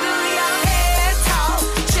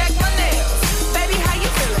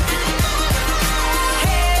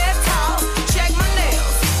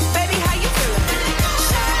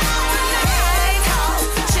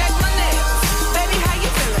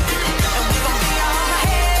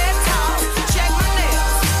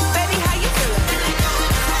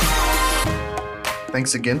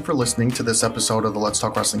 Thanks again for listening to this episode of the Let's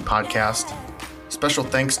Talk Wrestling podcast. Special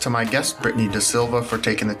thanks to my guest, Brittani DaSilva, for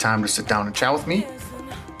taking the time to sit down and chat with me.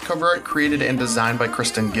 Cover art created and designed by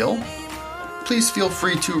Kristen Gill. Please feel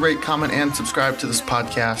free to rate, comment, and subscribe to this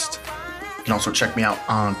podcast. You can also check me out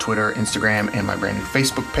on Twitter, Instagram, and my brand new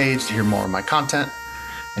Facebook page to hear more of my content.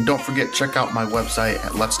 And don't forget, check out my website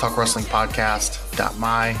at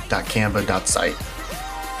letstalkwrestlingpodcast.my.canva.site.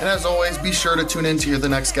 And as always, be sure to tune in to hear the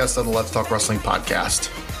next guest of the Let's Talk Wrestling podcast.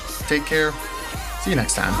 Take care. See you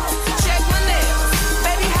next time.